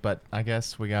lights, but I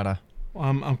guess we got to...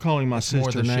 I'm calling my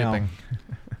sister now.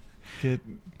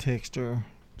 Text her.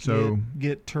 So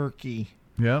get turkey.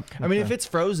 Yep. I mean, if it's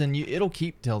frozen, it'll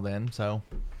keep till then, so...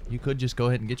 You could just go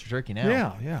ahead and get your turkey now.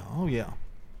 Yeah. Oh, yeah.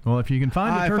 Well, if you can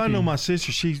find a turkey. If I know my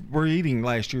sister, we're eating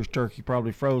last year's turkey,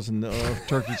 probably frozen.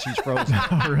 Turkey she's frozen.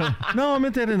 Oh, really? No, I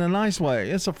meant that in a nice way.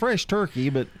 It's a fresh turkey,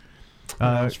 but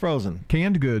it's frozen.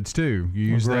 Canned goods, too. You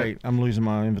use great. that. I'm losing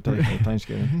my invitation for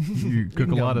Thanksgiving. You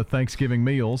cook a lot of Thanksgiving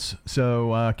meals.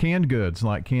 So canned goods,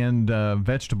 like canned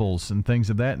vegetables and things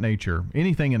of that nature,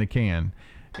 anything in a can,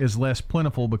 is less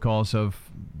plentiful because of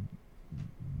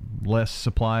less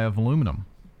supply of aluminum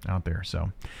out there.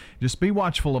 So just be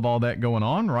watchful of all that going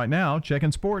on right now.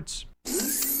 Checking sports.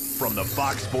 From the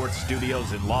Fox Sports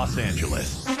Studios in Los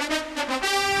Angeles,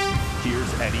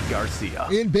 here's Eddie Garcia.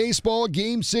 In baseball,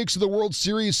 Game 6 of the World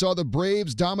Series saw the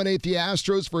Braves dominate the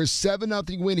Astros for a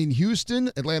 7-0 win in Houston.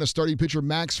 Atlanta starting pitcher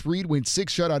Max Fried went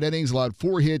 6 shutout innings, allowed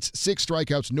 4 hits, 6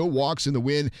 strikeouts, no walks in the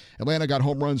win. Atlanta got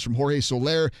home runs from Jorge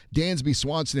Soler, Dansby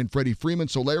Swanson, and Freddie Freeman.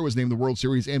 Soler was named the World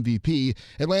Series MVP.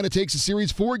 Atlanta takes the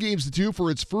series 4-2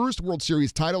 for its first World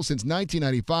Series title since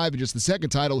 1995 and just the second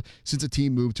title since the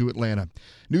team moved to Atlanta.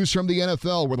 News from the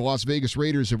NFL, where the Las Vegas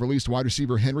Raiders have released wide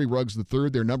receiver Henry Ruggs III,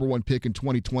 their number 1 pick in 2020.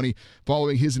 2020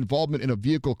 following his involvement in a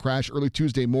vehicle crash early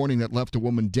Tuesday morning that left a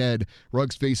woman dead.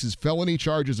 Ruggs faces felony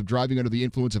charges of driving under the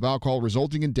influence of alcohol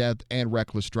resulting in death and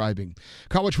reckless driving.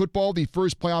 College football, the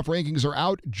first playoff rankings are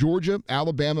out. Georgia,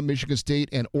 Alabama, Michigan State,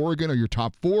 and Oregon are your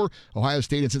top 4. Ohio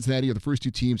State and Cincinnati are the first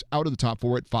 2 teams out of the top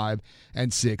 4 at 5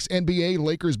 and 6. NBA,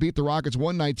 Lakers beat the Rockets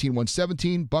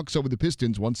 119-117. Bucks over the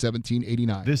Pistons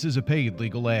 117-89. This is a paid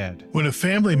legal ad. When a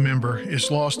family member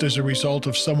is lost as a result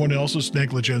of someone else's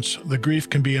negligence, the grief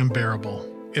can be unbearable.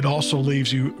 It also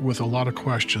leaves you with a lot of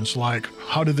questions like,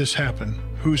 how did this happen?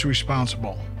 Who's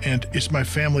responsible? And is my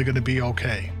family going to be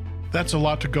okay? That's a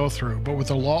lot to go through, but with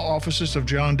the law offices of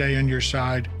John Day on your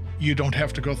side, you don't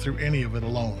have to go through any of it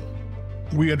alone.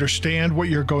 We understand what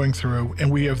you're going through,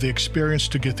 and we have the experience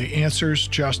to get the answers,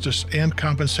 justice, and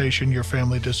compensation your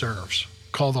family deserves.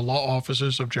 Call the law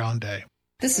offices of John Day.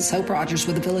 This is Hope Rogers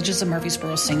with the Villages of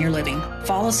Murfreesboro Senior Living.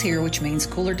 Fall is here, which means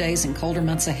cooler days and colder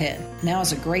months ahead. Now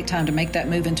is a great time to make that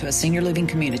move into a senior living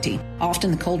community. Often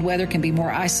the cold weather can be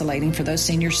more isolating for those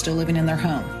seniors still living in their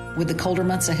home. With the colder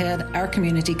months ahead, our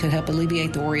community could help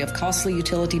alleviate the worry of costly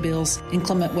utility bills,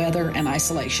 inclement weather, and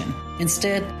isolation.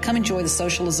 Instead, come enjoy the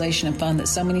socialization and fun that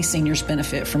so many seniors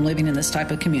benefit from living in this type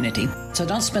of community. So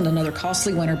don't spend another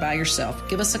costly winter by yourself.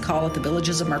 Give us a call at the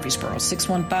Villages of Murfreesboro,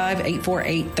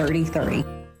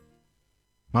 615-848-3030.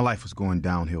 My life was going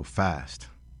downhill fast.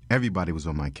 Everybody was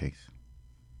on my case.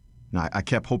 Now, I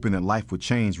kept hoping that life would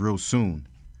change real soon.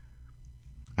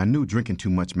 I knew drinking too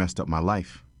much messed up my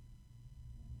life.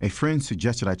 A friend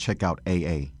suggested I check out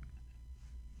AA.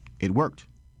 It worked.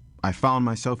 I found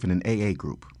myself in an AA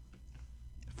group.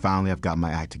 Finally, I've got my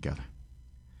act together.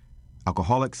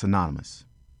 Alcoholics Anonymous.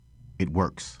 It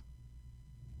works.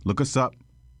 Look us up,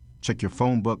 check your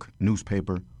phone book,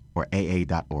 newspaper, or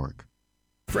AA.org.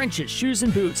 French's Shoes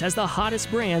and Boots has the hottest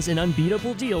brands and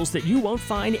unbeatable deals that you won't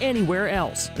find anywhere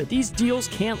else. But these deals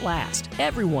can't last.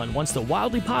 Everyone wants the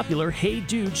wildly popular Hey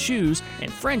Dude shoes, and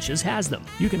French's has them.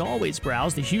 You can always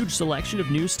browse the huge selection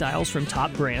of new styles from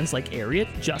top brands like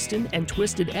Ariat, Justin, and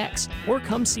Twisted X. Or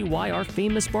come see why our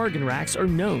famous bargain racks are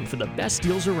known for the best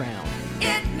deals around.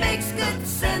 It makes good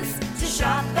sense to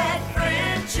shop at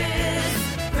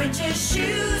French's. French's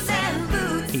Shoes and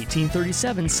Boots.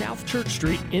 1837 South Church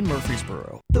Street in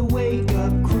Murfreesboro. The Wake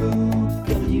Up Crew,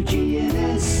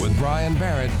 WGNS. With Brian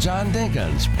Barrett, John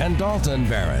Dinkins, and Dalton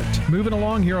Barrett. Moving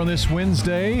along here on this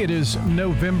Wednesday, it is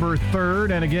November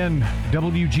 3rd, and again,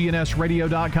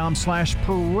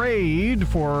 WGNSradio.com/parade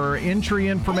for entry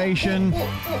information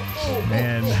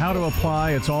and how to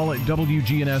apply. It's all at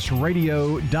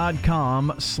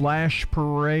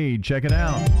WGNSradio.com/parade. Check it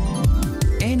out.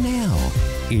 And now,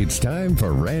 it's time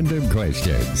for Random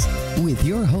Questions with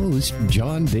your host,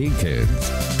 John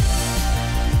Dinkins.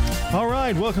 All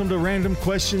right, welcome to Random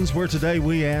Questions, where today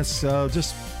we ask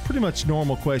just pretty much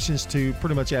normal questions to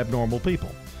pretty much abnormal people.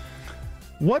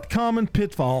 What common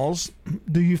pitfalls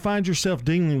do you find yourself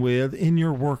dealing with in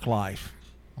your work life?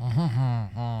 In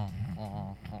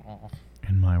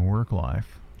my work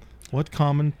life. What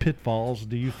common pitfalls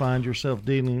do you find yourself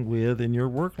dealing with in your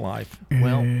work life?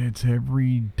 Well, it's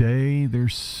every day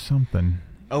there's something.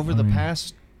 Over the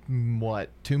past,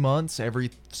 2 months,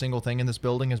 every single thing in this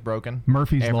building is broken.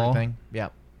 Murphy's Law. Everything, yeah.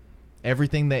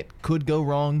 Everything that could go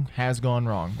wrong has gone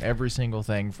wrong. Every single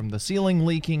thing, from the ceiling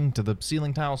leaking to the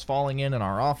ceiling tiles falling in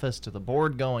our office to the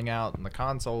board going out and the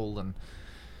console and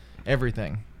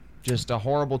everything. Just a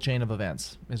horrible chain of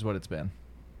events is what it's been.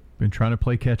 Been trying to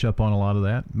play catch up on a lot of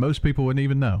that. Most people wouldn't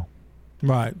even know.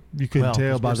 Right. You couldn't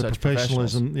tell by the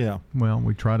professionalism. Yeah. Well,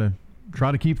 we try to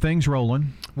keep things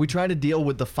rolling. We try to deal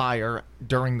with the fire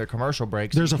during the commercial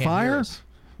breaks. There's a fire?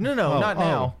 No, not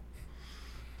now.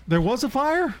 There was a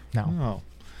fire? No. Oh.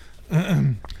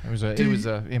 It was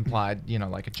implied,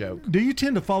 like a joke. Do you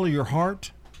tend to follow your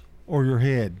heart or your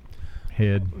head?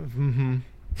 Head. Mm-hmm.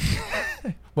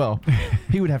 Well,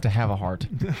 he would have to have a heart.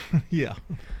 Yeah.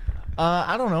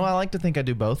 I don't know. I like to think I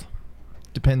do both.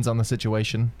 Depends on the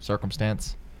situation,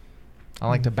 circumstance. I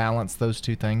like to balance those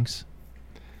two things.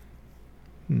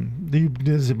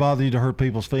 Does it bother you to hurt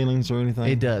people's feelings or anything?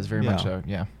 It does, very much so,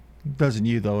 yeah. Doesn't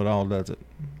you, though, at all, does it?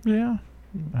 Yeah.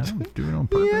 I don't do it on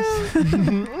purpose. A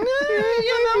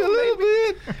little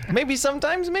bit. Maybe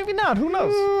sometimes, maybe not. Who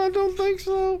knows? I don't think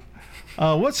so.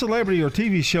 What celebrity or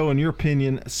TV show, in your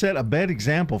opinion, set a bad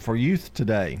example for youth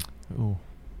today? Ooh.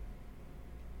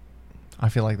 I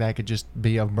feel like that could just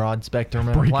be a broad spectrum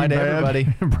and apply to everybody.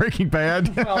 Breaking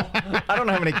Bad. Well, I don't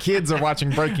know how many kids are watching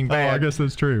Breaking Bad. Oh, I guess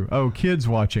that's true. Oh, kids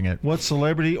watching it. What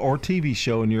celebrity or TV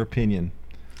show, in your opinion?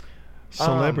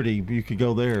 Celebrity, you could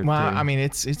go there. Well, I mean,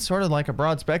 it's sort of like a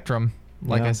broad spectrum.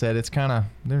 Like Yeah. I said, it's kind of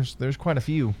there's quite a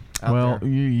few out Well, there.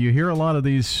 you hear a lot of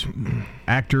these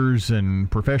actors and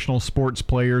professional sports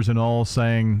players and all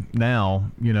saying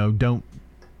now,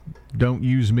 don't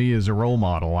use me as a role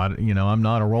model. I'm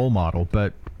not a role model,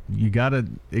 but you got to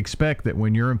expect that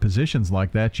when you're in positions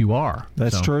like that, you are.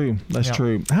 That's So- true. That's Yeah.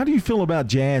 true. How do you feel about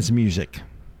jazz music?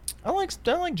 I like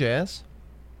jazz.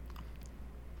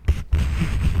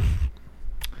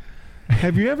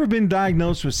 Have you ever been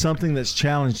diagnosed with something that's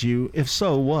challenged you? If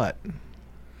so, what?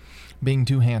 Being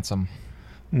too handsome.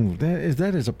 Ooh,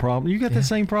 that is a problem. You got the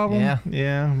same problem? Yeah.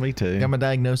 Yeah, me too. Got my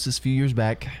diagnosis a few years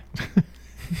back.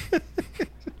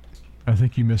 I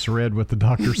think you misread what the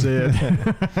doctor said.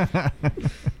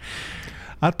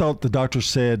 I thought the doctor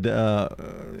said,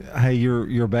 "Hey,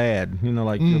 you're bad."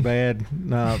 You're bad.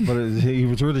 No, but he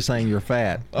was really saying you're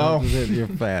fat. Oh. You're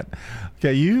fat.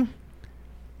 Okay, you?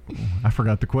 I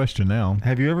forgot the question now.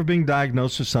 Have you ever been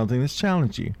diagnosed with something that's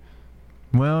challenged you?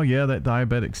 Well, yeah, that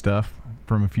diabetic stuff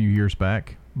from a few years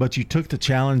back. But you took the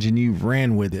challenge and you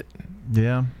ran with it.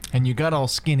 Yeah. And you got all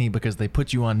skinny because they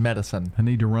put you on medicine. I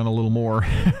need to run a little more.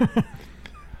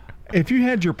 If you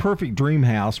had your perfect dream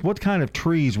house, what kind of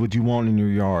trees would you want in your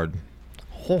yard?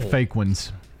 Fake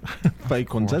ones.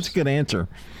 Fake ones. That's a good answer.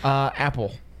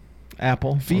 Apple.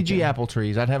 Apple. Fiji Okay. apple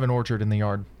trees. I'd have an orchard in the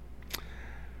yard.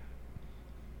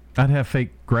 I'd have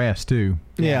fake grass too.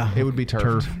 Yeah. It would be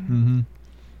turf. Mm-hmm.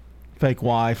 Fake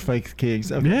wife, fake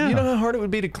kids. Okay. Yeah. You know how hard it would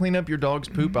be to clean up your dog's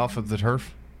poop off of the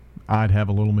turf? I'd have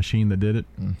a little machine that did it.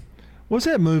 What's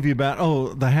that movie about?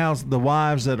 Oh, the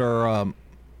wives that are,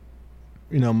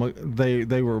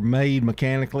 they were made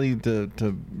mechanically to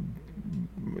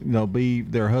be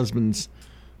their husbands,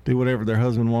 do whatever their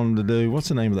husband wanted them to do. What's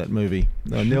the name of that movie?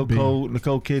 Nicole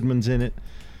Kidman's in it.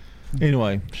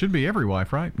 Anyway, should be every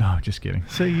wife, right? No, just kidding.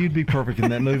 So you'd be perfect in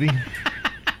that movie.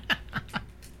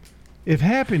 If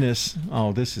happiness,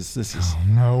 this is. Oh,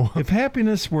 no. If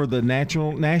happiness were the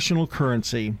national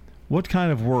currency, what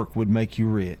kind of work would make you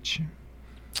rich?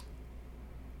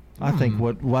 I think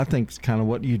it's kind of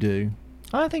what you do.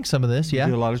 I think some of this, yeah.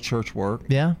 You do a lot of church work.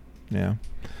 Yeah. Yeah.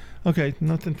 Okay,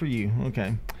 nothing for you.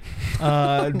 Okay.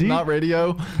 Not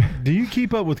radio. Do you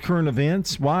keep up with current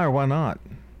events? Why or why not?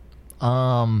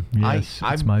 Yes,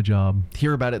 it's my job.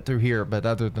 Hear about it through here, but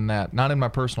other than that, not in my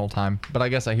personal time. But I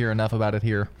guess I hear enough about it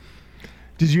here.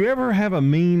 Did you ever have a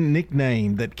mean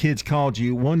nickname that kids called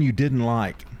you, one you didn't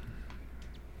like?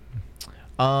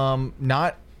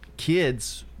 Not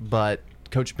kids, but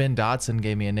Coach Ben Dotson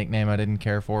gave me a nickname I didn't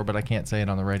care for, but I can't say it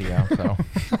on the radio, so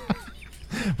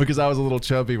because I was a little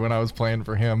chubby when I was playing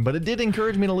for him. But it did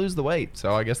encourage me to lose the weight,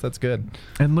 so I guess that's good.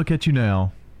 And look at you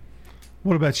now.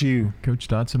 What about you? Coach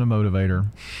Dotson, a motivator.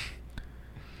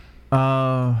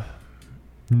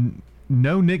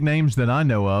 No nicknames that I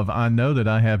know of. I know that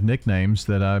I have nicknames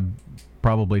that I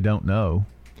probably don't know.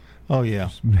 Oh, yeah.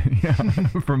 Yeah,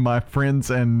 from my friends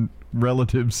and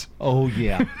relatives. Oh,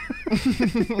 yeah.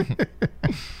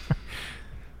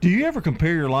 Do you ever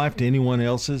compare your life to anyone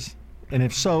else's? And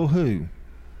if so, who?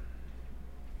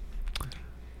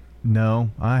 No,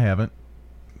 I haven't.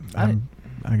 I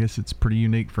guess it's pretty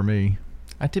unique for me.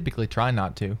 I typically try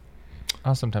not to.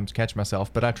 I'll sometimes catch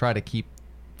myself, but I try to keep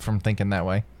from thinking that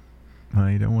way.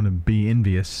 You don't want to be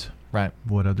envious right.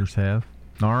 of what others have.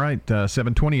 All right,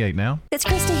 7:28 now. It's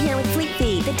Krista here with Fleet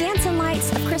Feet. The Dance and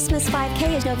Lights of Christmas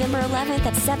 5K is November 11th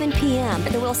at 7 p.m.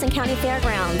 at the Wilson County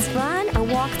Fairgrounds. Run or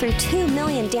walk through 2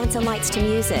 million dance and lights to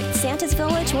music. Santa's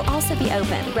Village will also be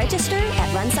open. Register at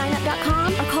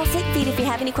runsignup.com or call Fleet Feet if you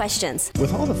have any questions.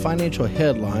 With all the financial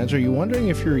headlines, are you wondering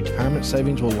if your retirement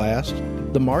savings will last?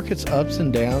 The market's ups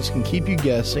and downs can keep you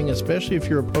guessing, especially if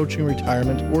you're approaching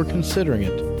retirement or considering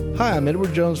it. Hi, I'm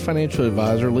Edward Jones Financial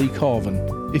Advisor Lee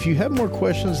Colvin. If you have more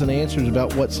questions than answers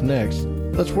about what's next,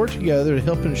 let's work together to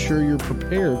help ensure you're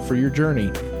prepared for your journey.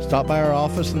 Stop by our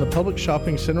office in the Public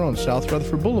Shopping Center on South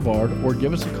Rutherford Boulevard or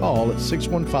give us a call at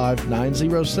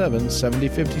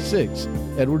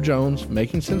 615-907-7056. Edward Jones,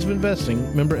 Making Sense of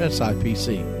Investing, member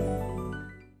SIPC.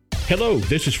 Hello,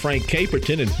 this is Frank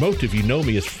Caperton, and most of you know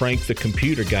me as Frank the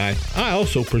Computer Guy. I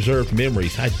also preserve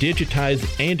memories. I digitize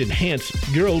and enhance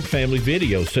your old family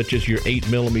videos, such as your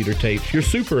 8mm tapes, your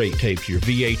Super 8 tapes, your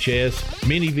VHS,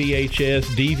 Mini VHS,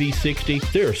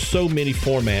 DV60. There are so many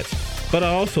formats, but I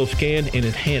also scan and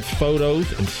enhance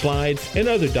photos and slides and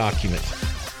other documents.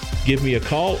 Give me a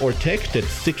call or text at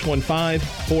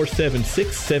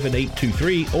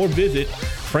 615-476-7823 or visit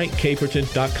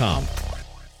frankcaperton.com.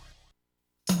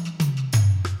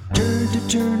 Turn to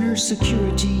Turner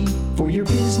Security for your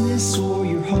business or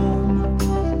your home.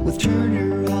 With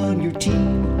Turner on your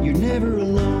team, you're never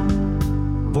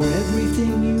alone. For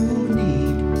everything you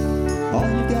need, all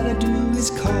you gotta do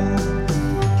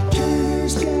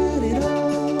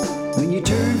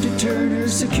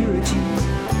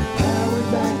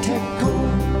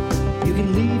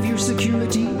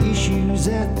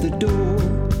door.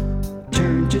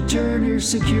 Turn to Turner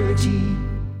Security.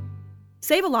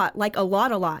 Save a lot, like a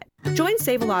lot. Join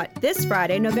Save a Lot this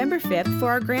Friday, November 5th for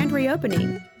our grand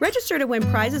reopening. Register to win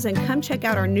prizes and come check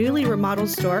out our newly remodeled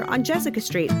store on Jessica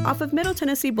Street off of Middle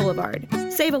Tennessee Boulevard.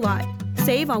 Save a lot.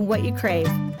 Save on what you crave.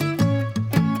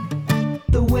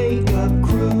 The Wake Up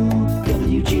Crew,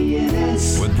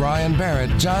 WGNS. With Brian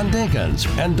Barrett, John Dinkins,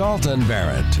 and Dalton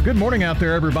Barrett. Good morning out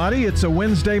there, everybody. It's a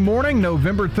Wednesday morning,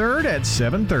 November 3rd at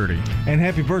 7:30. And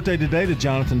happy birthday today to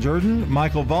Jonathan Jordan,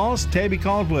 Michael Voss, Tabby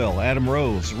Caldwell, Adam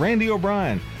Rose, Randy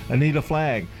O'Brien, Anita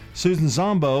Flagg, Susan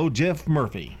Zombo, Jeff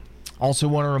Murphy. Also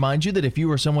want to remind you that if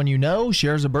you or someone you know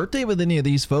shares a birthday with any of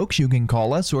these folks, you can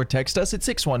call us or text us at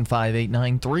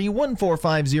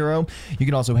 615-893-1450. You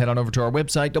can also head on over to our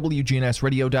website,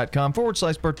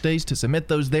 wgnsradio.com/birthdays to submit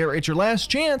those there. It's your last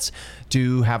chance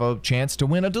to have a chance to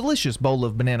win a delicious bowl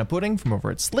of banana pudding from over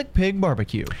at Slick Pig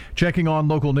Barbecue. Checking on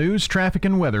local news, traffic,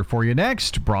 and weather for you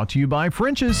next. Brought to you by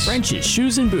French's. French's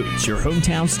Shoes and Boots, your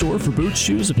hometown store for boots,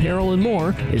 shoes, apparel, and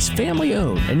more, is family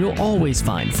owned, and you'll always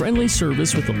find friendly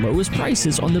service with the lowest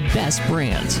prices on the best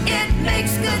brands. It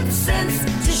makes good sense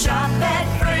to shop at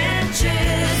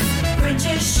French's.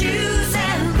 French's Shoes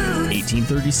and Boots.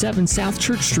 1837 South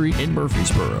Church Street in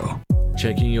Murfreesboro.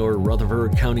 Checking your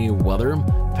Rutherford County weather.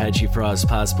 Patchy frost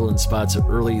possible in spots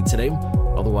early today.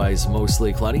 Otherwise,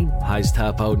 mostly cloudy. Highs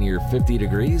top out near 50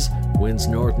 degrees. Winds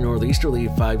north-northeasterly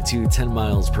 5 to 10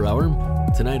 miles per hour.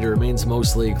 Tonight it remains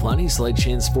mostly cloudy. Slight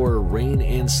chance for rain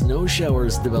and snow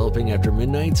showers developing after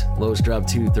midnight. Lows drop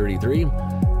to 33.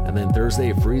 And then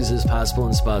Thursday, freezes possible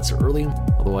in spots early.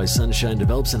 Otherwise, sunshine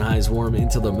develops and highs warm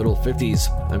into the middle 50s.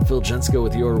 I'm Phil Jensko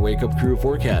with your Wake Up Crew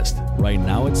forecast. Right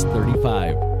now it's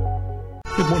 35.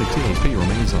 Good morning. THP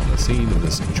remains on the scene of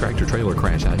this tractor-trailer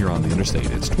crash out here on the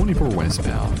interstate. It's 24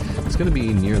 westbound. It's going to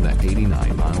be near the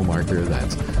 89-mile marker.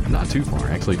 That's not too far,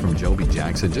 actually, from Joby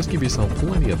Jackson. Just give yourself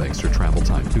plenty of extra travel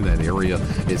time through that area.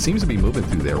 It seems to be moving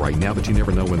through there right now, but you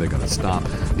never know when they're going to stop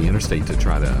the interstate to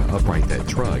try to upright that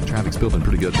truck. Traffic's building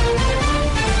pretty good.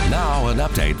 Now, an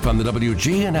update from the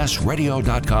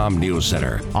WGNSradio.com News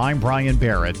Center. I'm Brian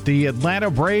Barrett. The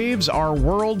Atlanta Braves are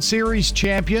World Series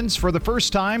champions for the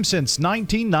first time since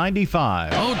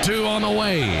 1995. 0-2 on the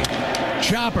way.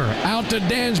 Chopper out to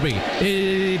Dansby.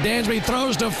 Dansby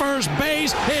throws to first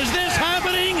base. Is this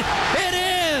happening? It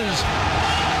is!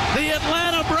 The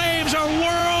Atlanta Braves are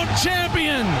world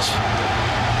champions!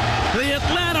 The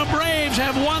Atlanta Braves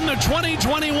have won the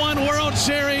 2021 World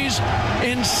Series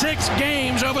in 6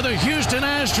 games over the Houston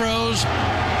Astros.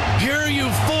 Pure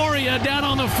euphoria down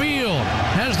on the field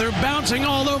as they're bouncing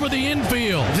all over the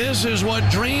infield. This is what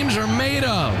dreams are made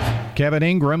of. Kevin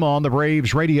Ingram on the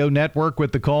Braves radio network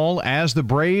with the call as the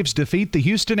Braves defeat the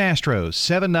Houston Astros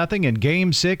 7-0 in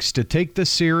Game 6 to take the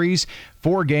series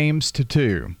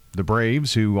 4-2. The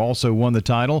Braves, who also won the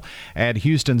title at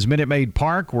Houston's Minute Maid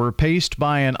Park, were paced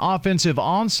by an offensive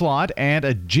onslaught and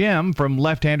a gem from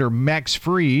left-hander Max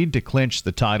Fried to clinch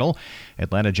the title.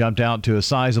 Atlanta jumped out to a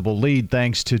sizable lead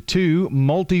thanks to 2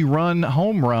 multi-run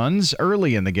home runs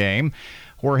early in the game.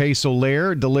 Jorge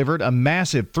Soler delivered a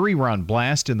massive 3-run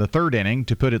blast in the 3rd inning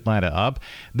to put Atlanta up.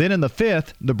 Then in the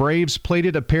 5th, the Braves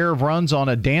plated a pair of runs on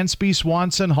a Dansby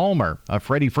Swanson homer. A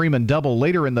Freddie Freeman double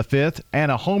later in the 5th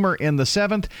and a homer in the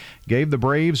 7th gave the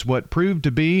Braves what proved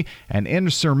to be an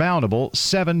insurmountable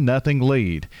 7-0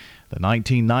 lead. The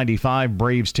 1995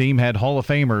 Braves team had Hall of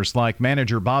Famers like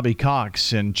manager Bobby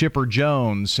Cox and Chipper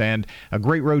Jones and a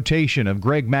great rotation of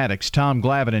Greg Maddux, Tom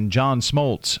Glavine, and John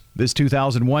Smoltz. This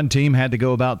 2001 team had to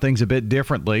go about things a bit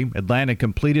differently. Atlanta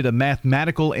completed a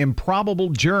mathematical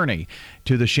improbable journey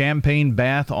to the Champagne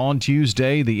Bath on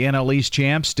Tuesday. The NL East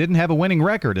champs didn't have a winning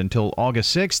record until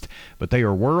August 6th, but they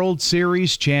are World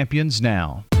Series champions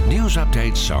now. News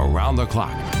updates around the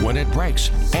clock, when it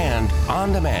breaks, and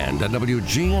on demand at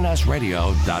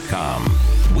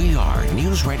WGNSradio.com. We are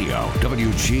News Radio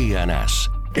WGNS.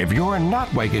 If you're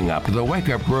not waking up to the Wake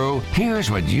Up Crew,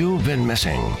 here's what you've been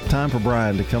missing. Time for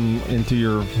Brian to come into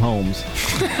your homes.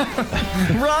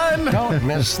 Run! Don't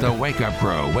miss the Wake Up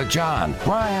Crew with John,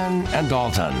 Brian, and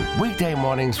Dalton. Weekday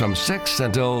mornings from 6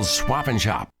 until Swap and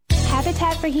Shop.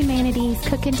 Habitat for Humanity's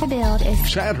Cookin' to Build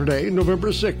is Saturday,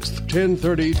 November 6th,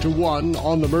 10:30 to 1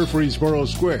 on the Murfreesboro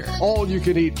Square. All you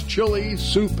can eat chili,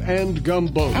 soup, and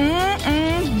gumbo.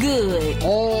 Good.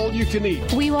 All you can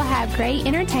eat. We will have great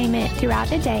entertainment throughout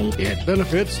the day. It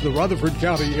benefits the Rutherford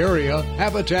County area.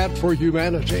 Habitat for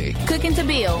Humanity. Cookin' to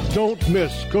Build. Don't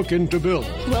miss Cookin' to Build.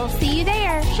 We'll see you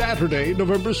there. Saturday,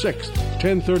 November 6th,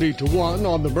 10:30 to 1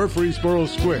 on the Murfreesboro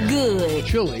Square. Good.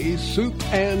 Chili, soup,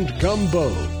 and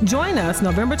gumbo. Join Join us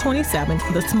November 27th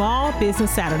for the Small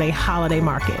Business Saturday Holiday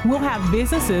Market. We'll have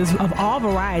businesses of all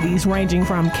varieties ranging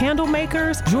from candle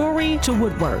makers, jewelry to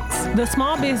woodworks. The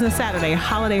Small Business Saturday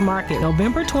Holiday Market,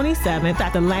 November 27th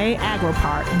at the Lay Agro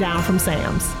Park down from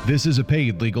Sam's. This is a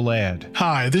paid legal ad.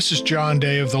 Hi, this is John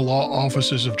Day of the Law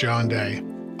Offices of John Day.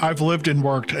 I've lived and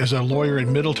worked as a lawyer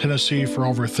in Middle Tennessee for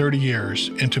over 30 years,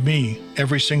 and to me,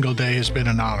 every single day has been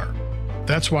an honor.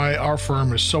 That's why our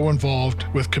firm is so involved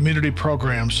with community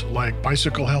programs like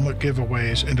bicycle helmet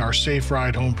giveaways and our Safe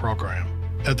Ride Home program.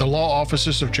 At the Law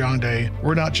Offices of John Day,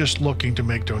 we're not just looking to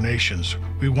make donations.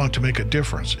 We want to make a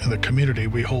difference in the community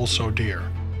we hold so dear.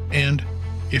 And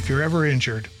if you're ever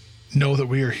injured, know that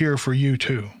we are here for you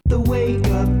too. The Wake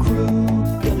Up Crew,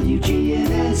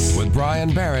 WGNS. With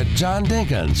Brian Barrett, John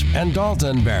Dinkins, and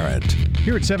Dalton Barrett.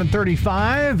 Here at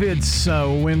 7:35, it's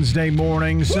Wednesday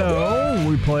morning, so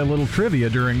we play a little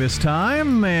trivia during this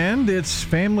time, and it's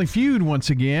Family Feud once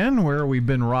again, where we've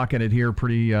been rocking it here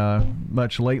pretty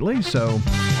much lately. So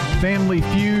Family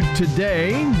Feud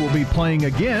today will be playing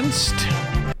against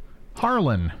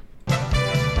Harlan.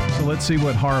 So let's see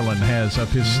what Harlan has up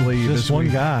his sleeve. Just this one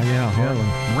week. guy,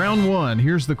 Harlan. Round one,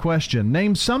 here's the question.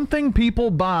 Name something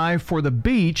people buy for the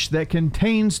beach that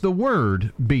contains the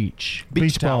word beach.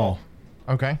 Beach towel.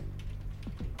 Okay.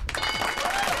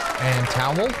 And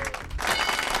towel?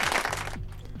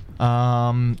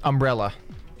 Umbrella.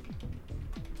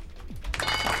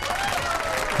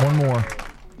 One more.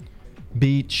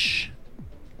 Beach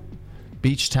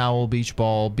towel, beach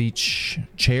ball, beach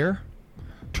chair.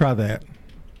 Try that.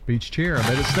 Beach chair. I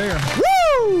bet it's there.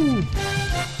 Woo!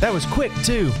 That was quick,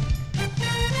 too.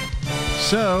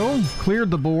 So, cleared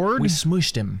the board. We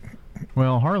smooshed him.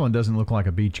 Well, Harlan doesn't look like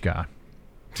a beach guy.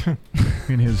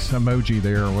 In his emoji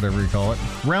there, or whatever you call it.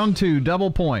 Round two,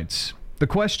 double points. The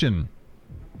question.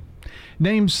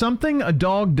 Name something a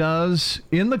dog does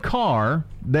in the car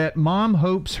that mom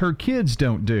hopes her kids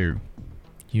don't do.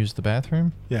 Use the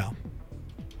bathroom? Yeah.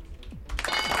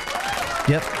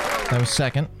 Yep. That was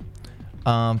second.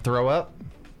 Throw up?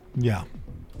 Yeah.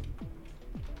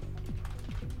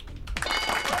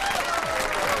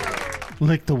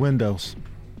 Lick the windows.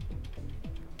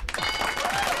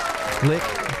 Lick.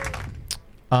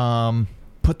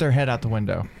 Put their head out the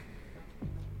window.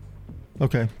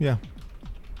 Okay, yeah.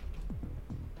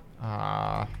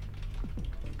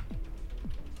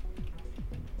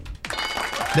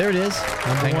 There it is.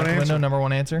 Number one answer. Window, number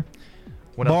one answer.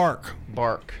 What Bark. else?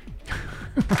 Bark.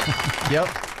 Yep.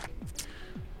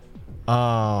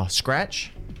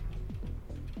 Scratch?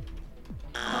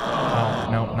 Oh,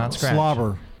 no, not scratch.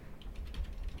 Slobber.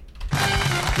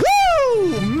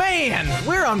 Woo! Man,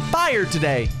 we're on fire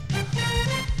today.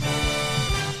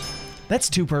 That's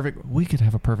too perfect. We could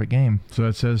have a perfect game. So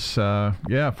it says,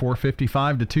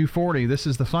 455 to 240. This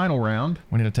is the final round.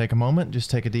 We need to take a moment,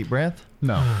 just take a deep breath.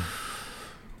 No.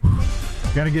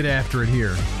 Got to get after it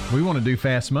here. We want to do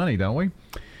fast money, don't we?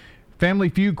 Family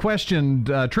Feud question,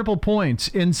 triple points.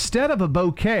 Instead of a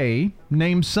bouquet,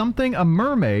 name something a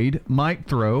mermaid might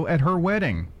throw at her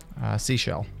wedding.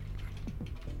 Seashell.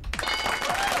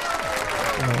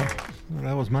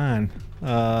 That was mine.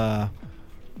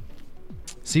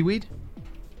 Seaweed?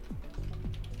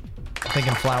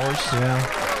 Thinking flowers? Yeah.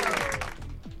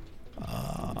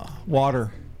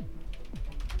 Water.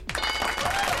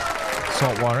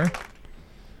 Salt water?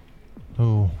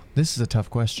 Oh, this is a tough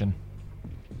question.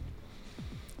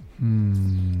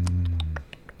 Name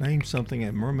something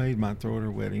a mermaid might throw at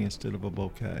her wedding instead of a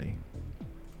bouquet.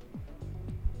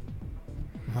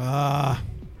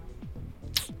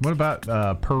 What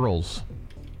about pearls?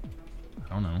 I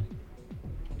don't know.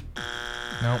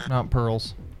 Nope, not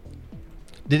pearls.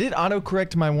 Did it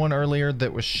autocorrect my one earlier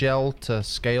that was shell to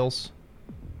scales?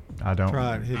 I don't.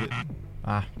 Try it, hit it.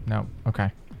 No.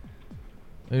 Okay.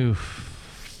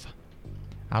 Oof.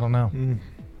 I don't know.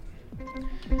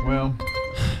 Well,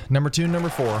 number 2, number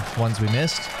 4, ones we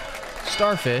missed.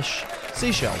 Starfish,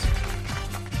 seashells.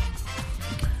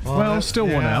 Well, still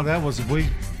one out. That was we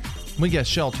guessed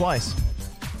shell twice.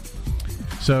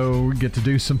 So we get to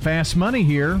do some fast money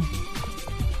here.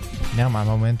 Now my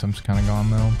momentum's kind of gone,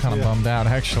 though. I'm kind of bummed out,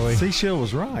 actually. Seashell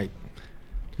was right.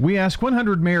 We ask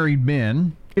 100 married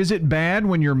men, is it bad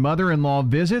when your mother-in-law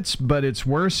visits, but it's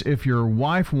worse if your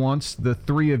wife wants the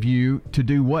three of you to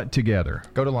do what together?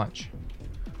 Go to lunch.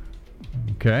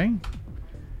 Okay.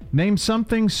 Name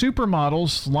something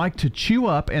supermodels like to chew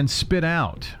up and spit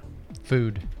out.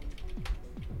 Food.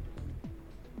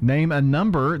 Name a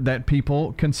number that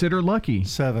people consider lucky.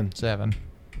 7.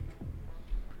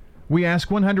 We ask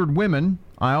 100 women,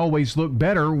 I always look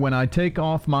better when I take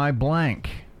off my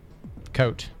blank.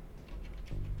 Coat.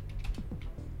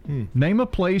 Name a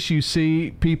place you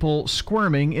see people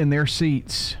squirming in their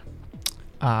seats.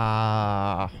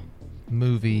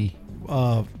 Movie.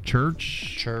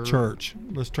 Church? Church.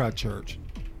 Let's try church.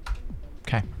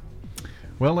 Okay.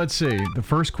 Well, let's see. The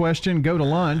first question, go to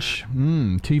lunch.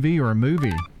 TV or a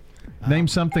movie? Name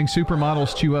something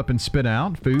supermodels chew up and spit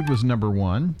out. Food was number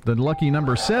 1. The lucky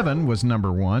number 7 was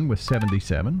number 1 with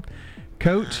 77.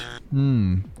 Coat,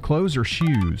 clothes or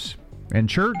shoes? And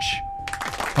church,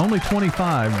 only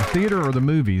 25. The theater or the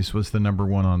movies was the number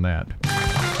 1 on that.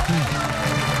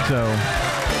 So,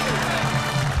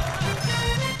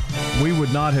 we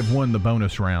would not have won the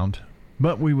bonus round,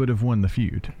 but we would have won the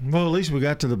feud. Well, at least we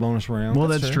got to the bonus round. Well,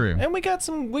 that's true. And we got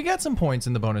some points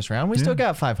in the bonus round. We still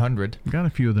got 500. Got a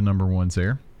few of the number 1s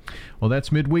there. Well,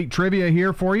 that's midweek trivia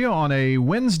here for you on a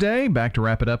Wednesday. Back to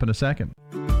wrap it up in a second.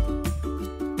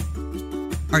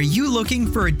 Are you looking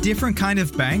for a different kind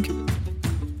of bank?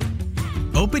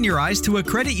 Open your eyes to a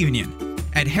credit union.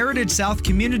 At Heritage South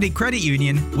Community Credit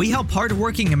Union, we help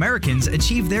hardworking Americans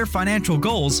achieve their financial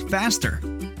goals faster.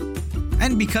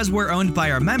 And because we're owned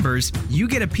by our members, you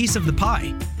get a piece of the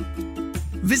pie.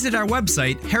 Visit our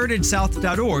website,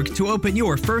 heritagesouth.org, to open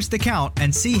your first account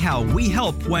and see how we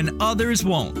help when others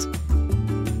won't.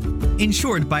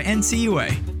 Insured by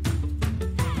NCUA.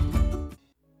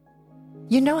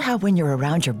 You know how when you're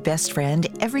around your best friend,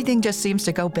 everything just seems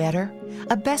to go better?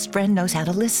 A best friend knows how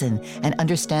to listen and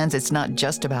understands it's not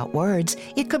just about words.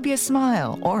 It could be a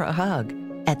smile or a hug.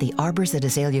 At the Arbors at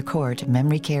Azalea Court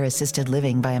Memory Care Assisted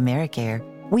Living by AmeriCare,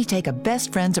 we take a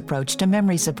best friend's approach to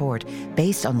memory support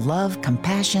based on love,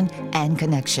 compassion, and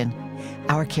connection.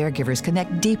 Our caregivers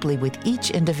connect deeply with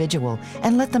each individual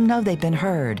and let them know they've been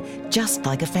heard, just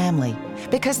like a family.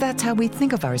 Because that's how we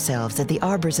think of ourselves at the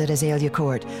Arbors at Azalea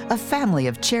Court, a family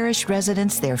of cherished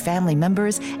residents, their family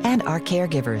members, and our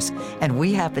caregivers. And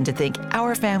we happen to think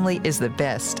our family is the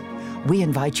best. We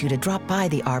invite you to drop by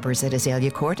the Arbors at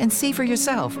Azalea Court and see for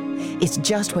yourself. It's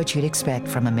just what you'd expect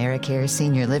from AmeriCare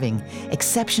Senior Living.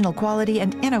 Exceptional quality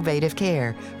and innovative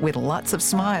care with lots of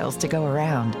smiles to go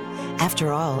around.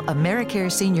 After all,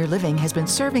 AmeriCare Senior Living has been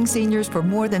serving seniors for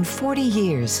more than 40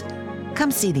 years. Come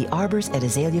see the Arbors at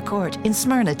Azalea Court in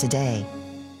Smyrna today.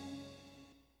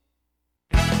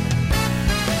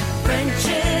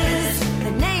 French's,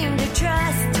 the name to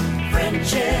trust.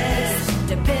 French's,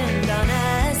 depend on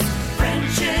us.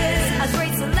 French's, a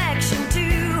great selection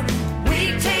too.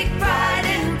 We take pride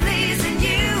in pleasing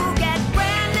you. Get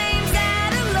brand names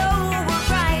at a lower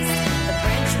price. The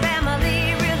French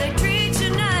family really treats you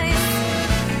nice.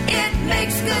 It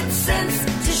makes good sense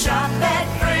to shop at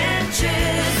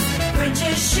French's.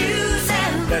 French's Shoes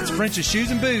and Boots. That's French's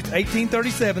Shoes and Boots,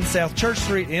 1837 South Church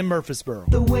Street in Murfreesboro.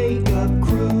 The Wake Up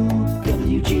Crew,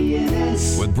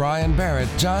 WGNS. With Brian Barrett,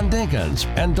 John Dinkins,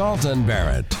 and Dalton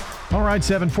Barrett. All right,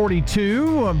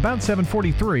 7:42, about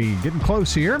 7:43, getting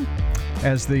close here.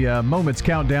 As the moments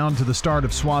count down to the start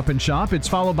of Swap and Shop, it's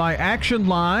followed by Action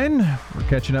Line. We're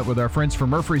catching up with our friends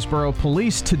from Murfreesboro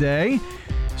Police today.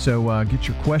 So get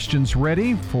your questions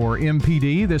ready for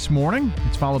MPD this morning.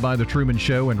 It's followed by The Truman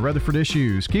Show and Rutherford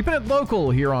Issues. Keeping it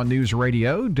local here on News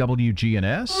Radio,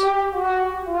 WGNS.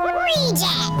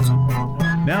 Reject.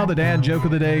 Now the dad joke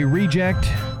of the day, reject.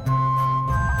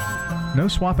 No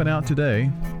swapping out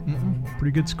today.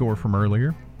 Pretty good score from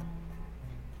earlier.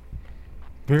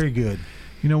 Very good.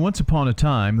 You know, once upon a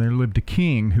time, there lived a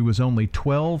king who was only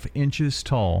 12 inches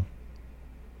tall.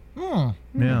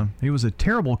 Yeah, he was a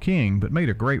terrible king, but made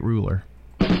a great ruler.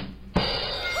 Reject.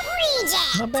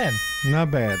 Not bad.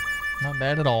 Not bad. Not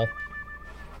bad at all.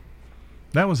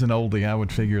 That was an oldie, I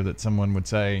would figure that someone would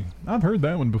say, I've heard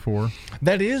that one before.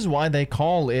 That is why they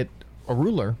call it a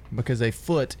ruler, because a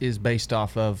foot is based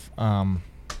off of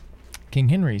King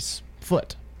Henry's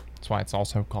foot. That's why it's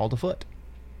also called a foot.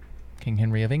 King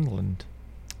Henry of England.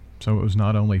 So it was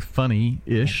not only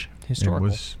funny-ish, Historical. it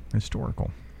was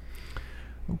historical.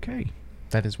 Okay.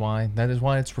 That is why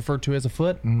it's referred to as a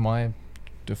foot, and why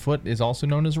the foot is also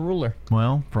known as a ruler.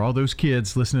 Well, for all those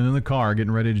kids listening in the car,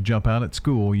 getting ready to jump out at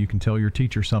school, you can tell your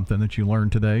teacher something that you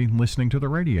learned today listening to the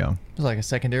radio. It was like a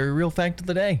secondary real fact of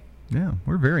the day. Yeah,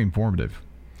 we're very informative.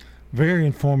 Very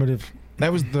informative.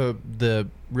 That was the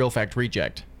real fact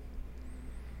reject.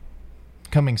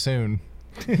 Coming soon.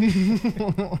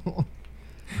 Oh,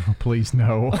 please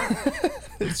no.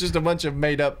 It's just a bunch of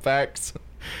made up facts.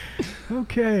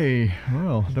 Okay,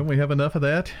 well, don't we have enough of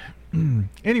that?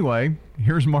 Anyway,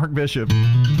 here's Mark Bishop.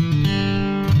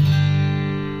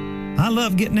 I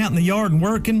love getting out in the yard and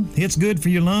working. It's good for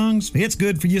your lungs. It's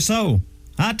good for your soul.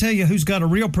 I tell you who's got a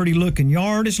real pretty looking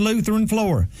yard, it's Luther and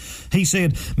Flora. He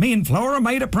said, me and Flora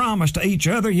made a promise to each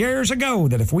other years ago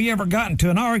that if we ever got into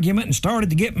an argument and started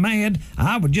to get mad,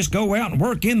 I would just go out and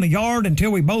work in the yard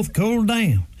until we both cooled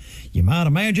down. You might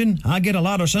imagine I get a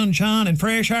lot of sunshine and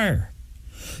fresh air.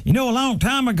 You know, a long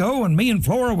time ago when me and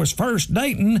Flora was first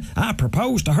dating, I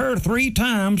proposed to her 3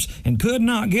 times and could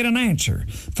not get an answer.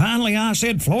 Finally, I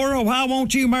said, Flora, why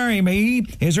won't you marry me?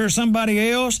 Is there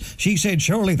somebody else? She said,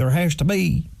 surely there has to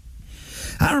be.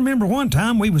 I remember one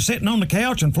time we was sitting on the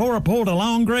couch and Flora pulled a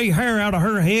long gray hair out of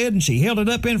her head and she held it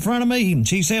up in front of me and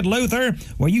she said, Luther,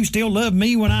 will you still love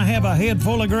me when I have a head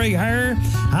full of gray hair?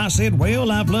 I said,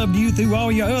 well, I've loved you through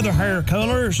all your other hair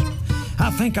colors. I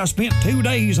think I spent 2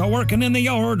 days working in the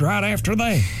yard right after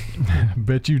that.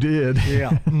 Bet you did.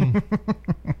 Yeah.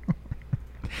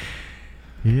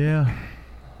 Yeah.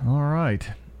 All right.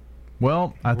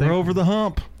 Well, I think we're over the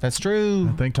hump. That's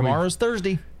true. I think tomorrow's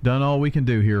Thursday. Done all we can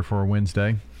do here for a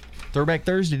Wednesday. Throwback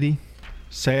Thursday, D.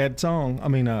 Sad song. I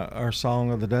mean, our song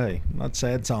of the day. Not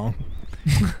sad song.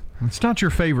 It's not your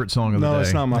favorite song of the day. No,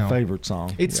 it's not my favorite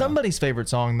song. It's somebody's favorite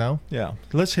song, though. Yeah.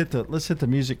 Let's hit the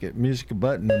music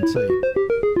button and see.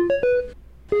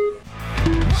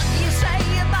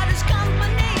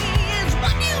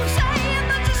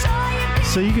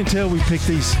 So you can tell we picked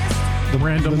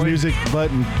the music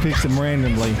button picks them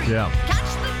randomly. Yeah.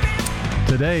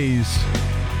 Today's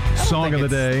song of the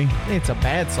day. It's a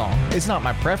bad song. It's not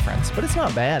my preference, but it's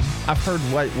not bad. I've heard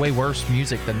way worse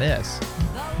music than this.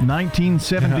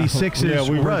 1976's yeah,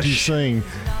 we heard Rush. you sing.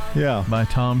 Yeah. By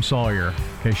Tom Sawyer,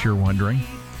 in case you're wondering.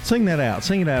 Sing that out.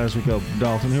 Sing it out as we go,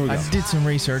 Dalton. Here we go. I did some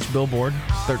research. Billboard,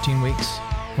 13 weeks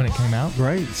when it came out.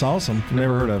 Great. It's awesome.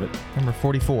 Never heard of it. Number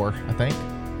 44, I think.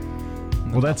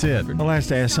 Well, that's it. I'll have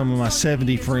to ask some of my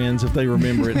 70 friends if they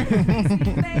remember it.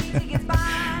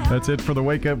 That's it for the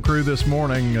Wake Up Crew this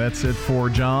morning. That's it for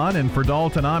John. And for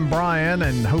Dalton, I'm Brian,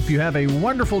 and hope you have a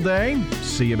wonderful day.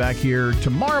 See you back here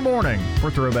tomorrow morning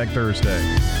for Throwback Thursday.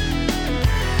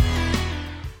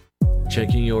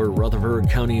 Checking your Rutherford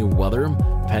County weather.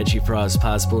 Patchy frost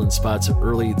possible in spots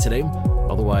early today.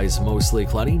 Otherwise, mostly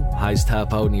cloudy. Highs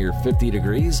top out near 50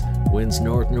 degrees. Winds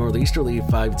north-northeasterly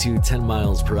 5 to 10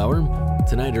 miles per hour.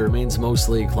 Tonight it remains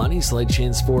mostly cloudy. Slight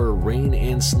chance for rain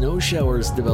and snow showers developing.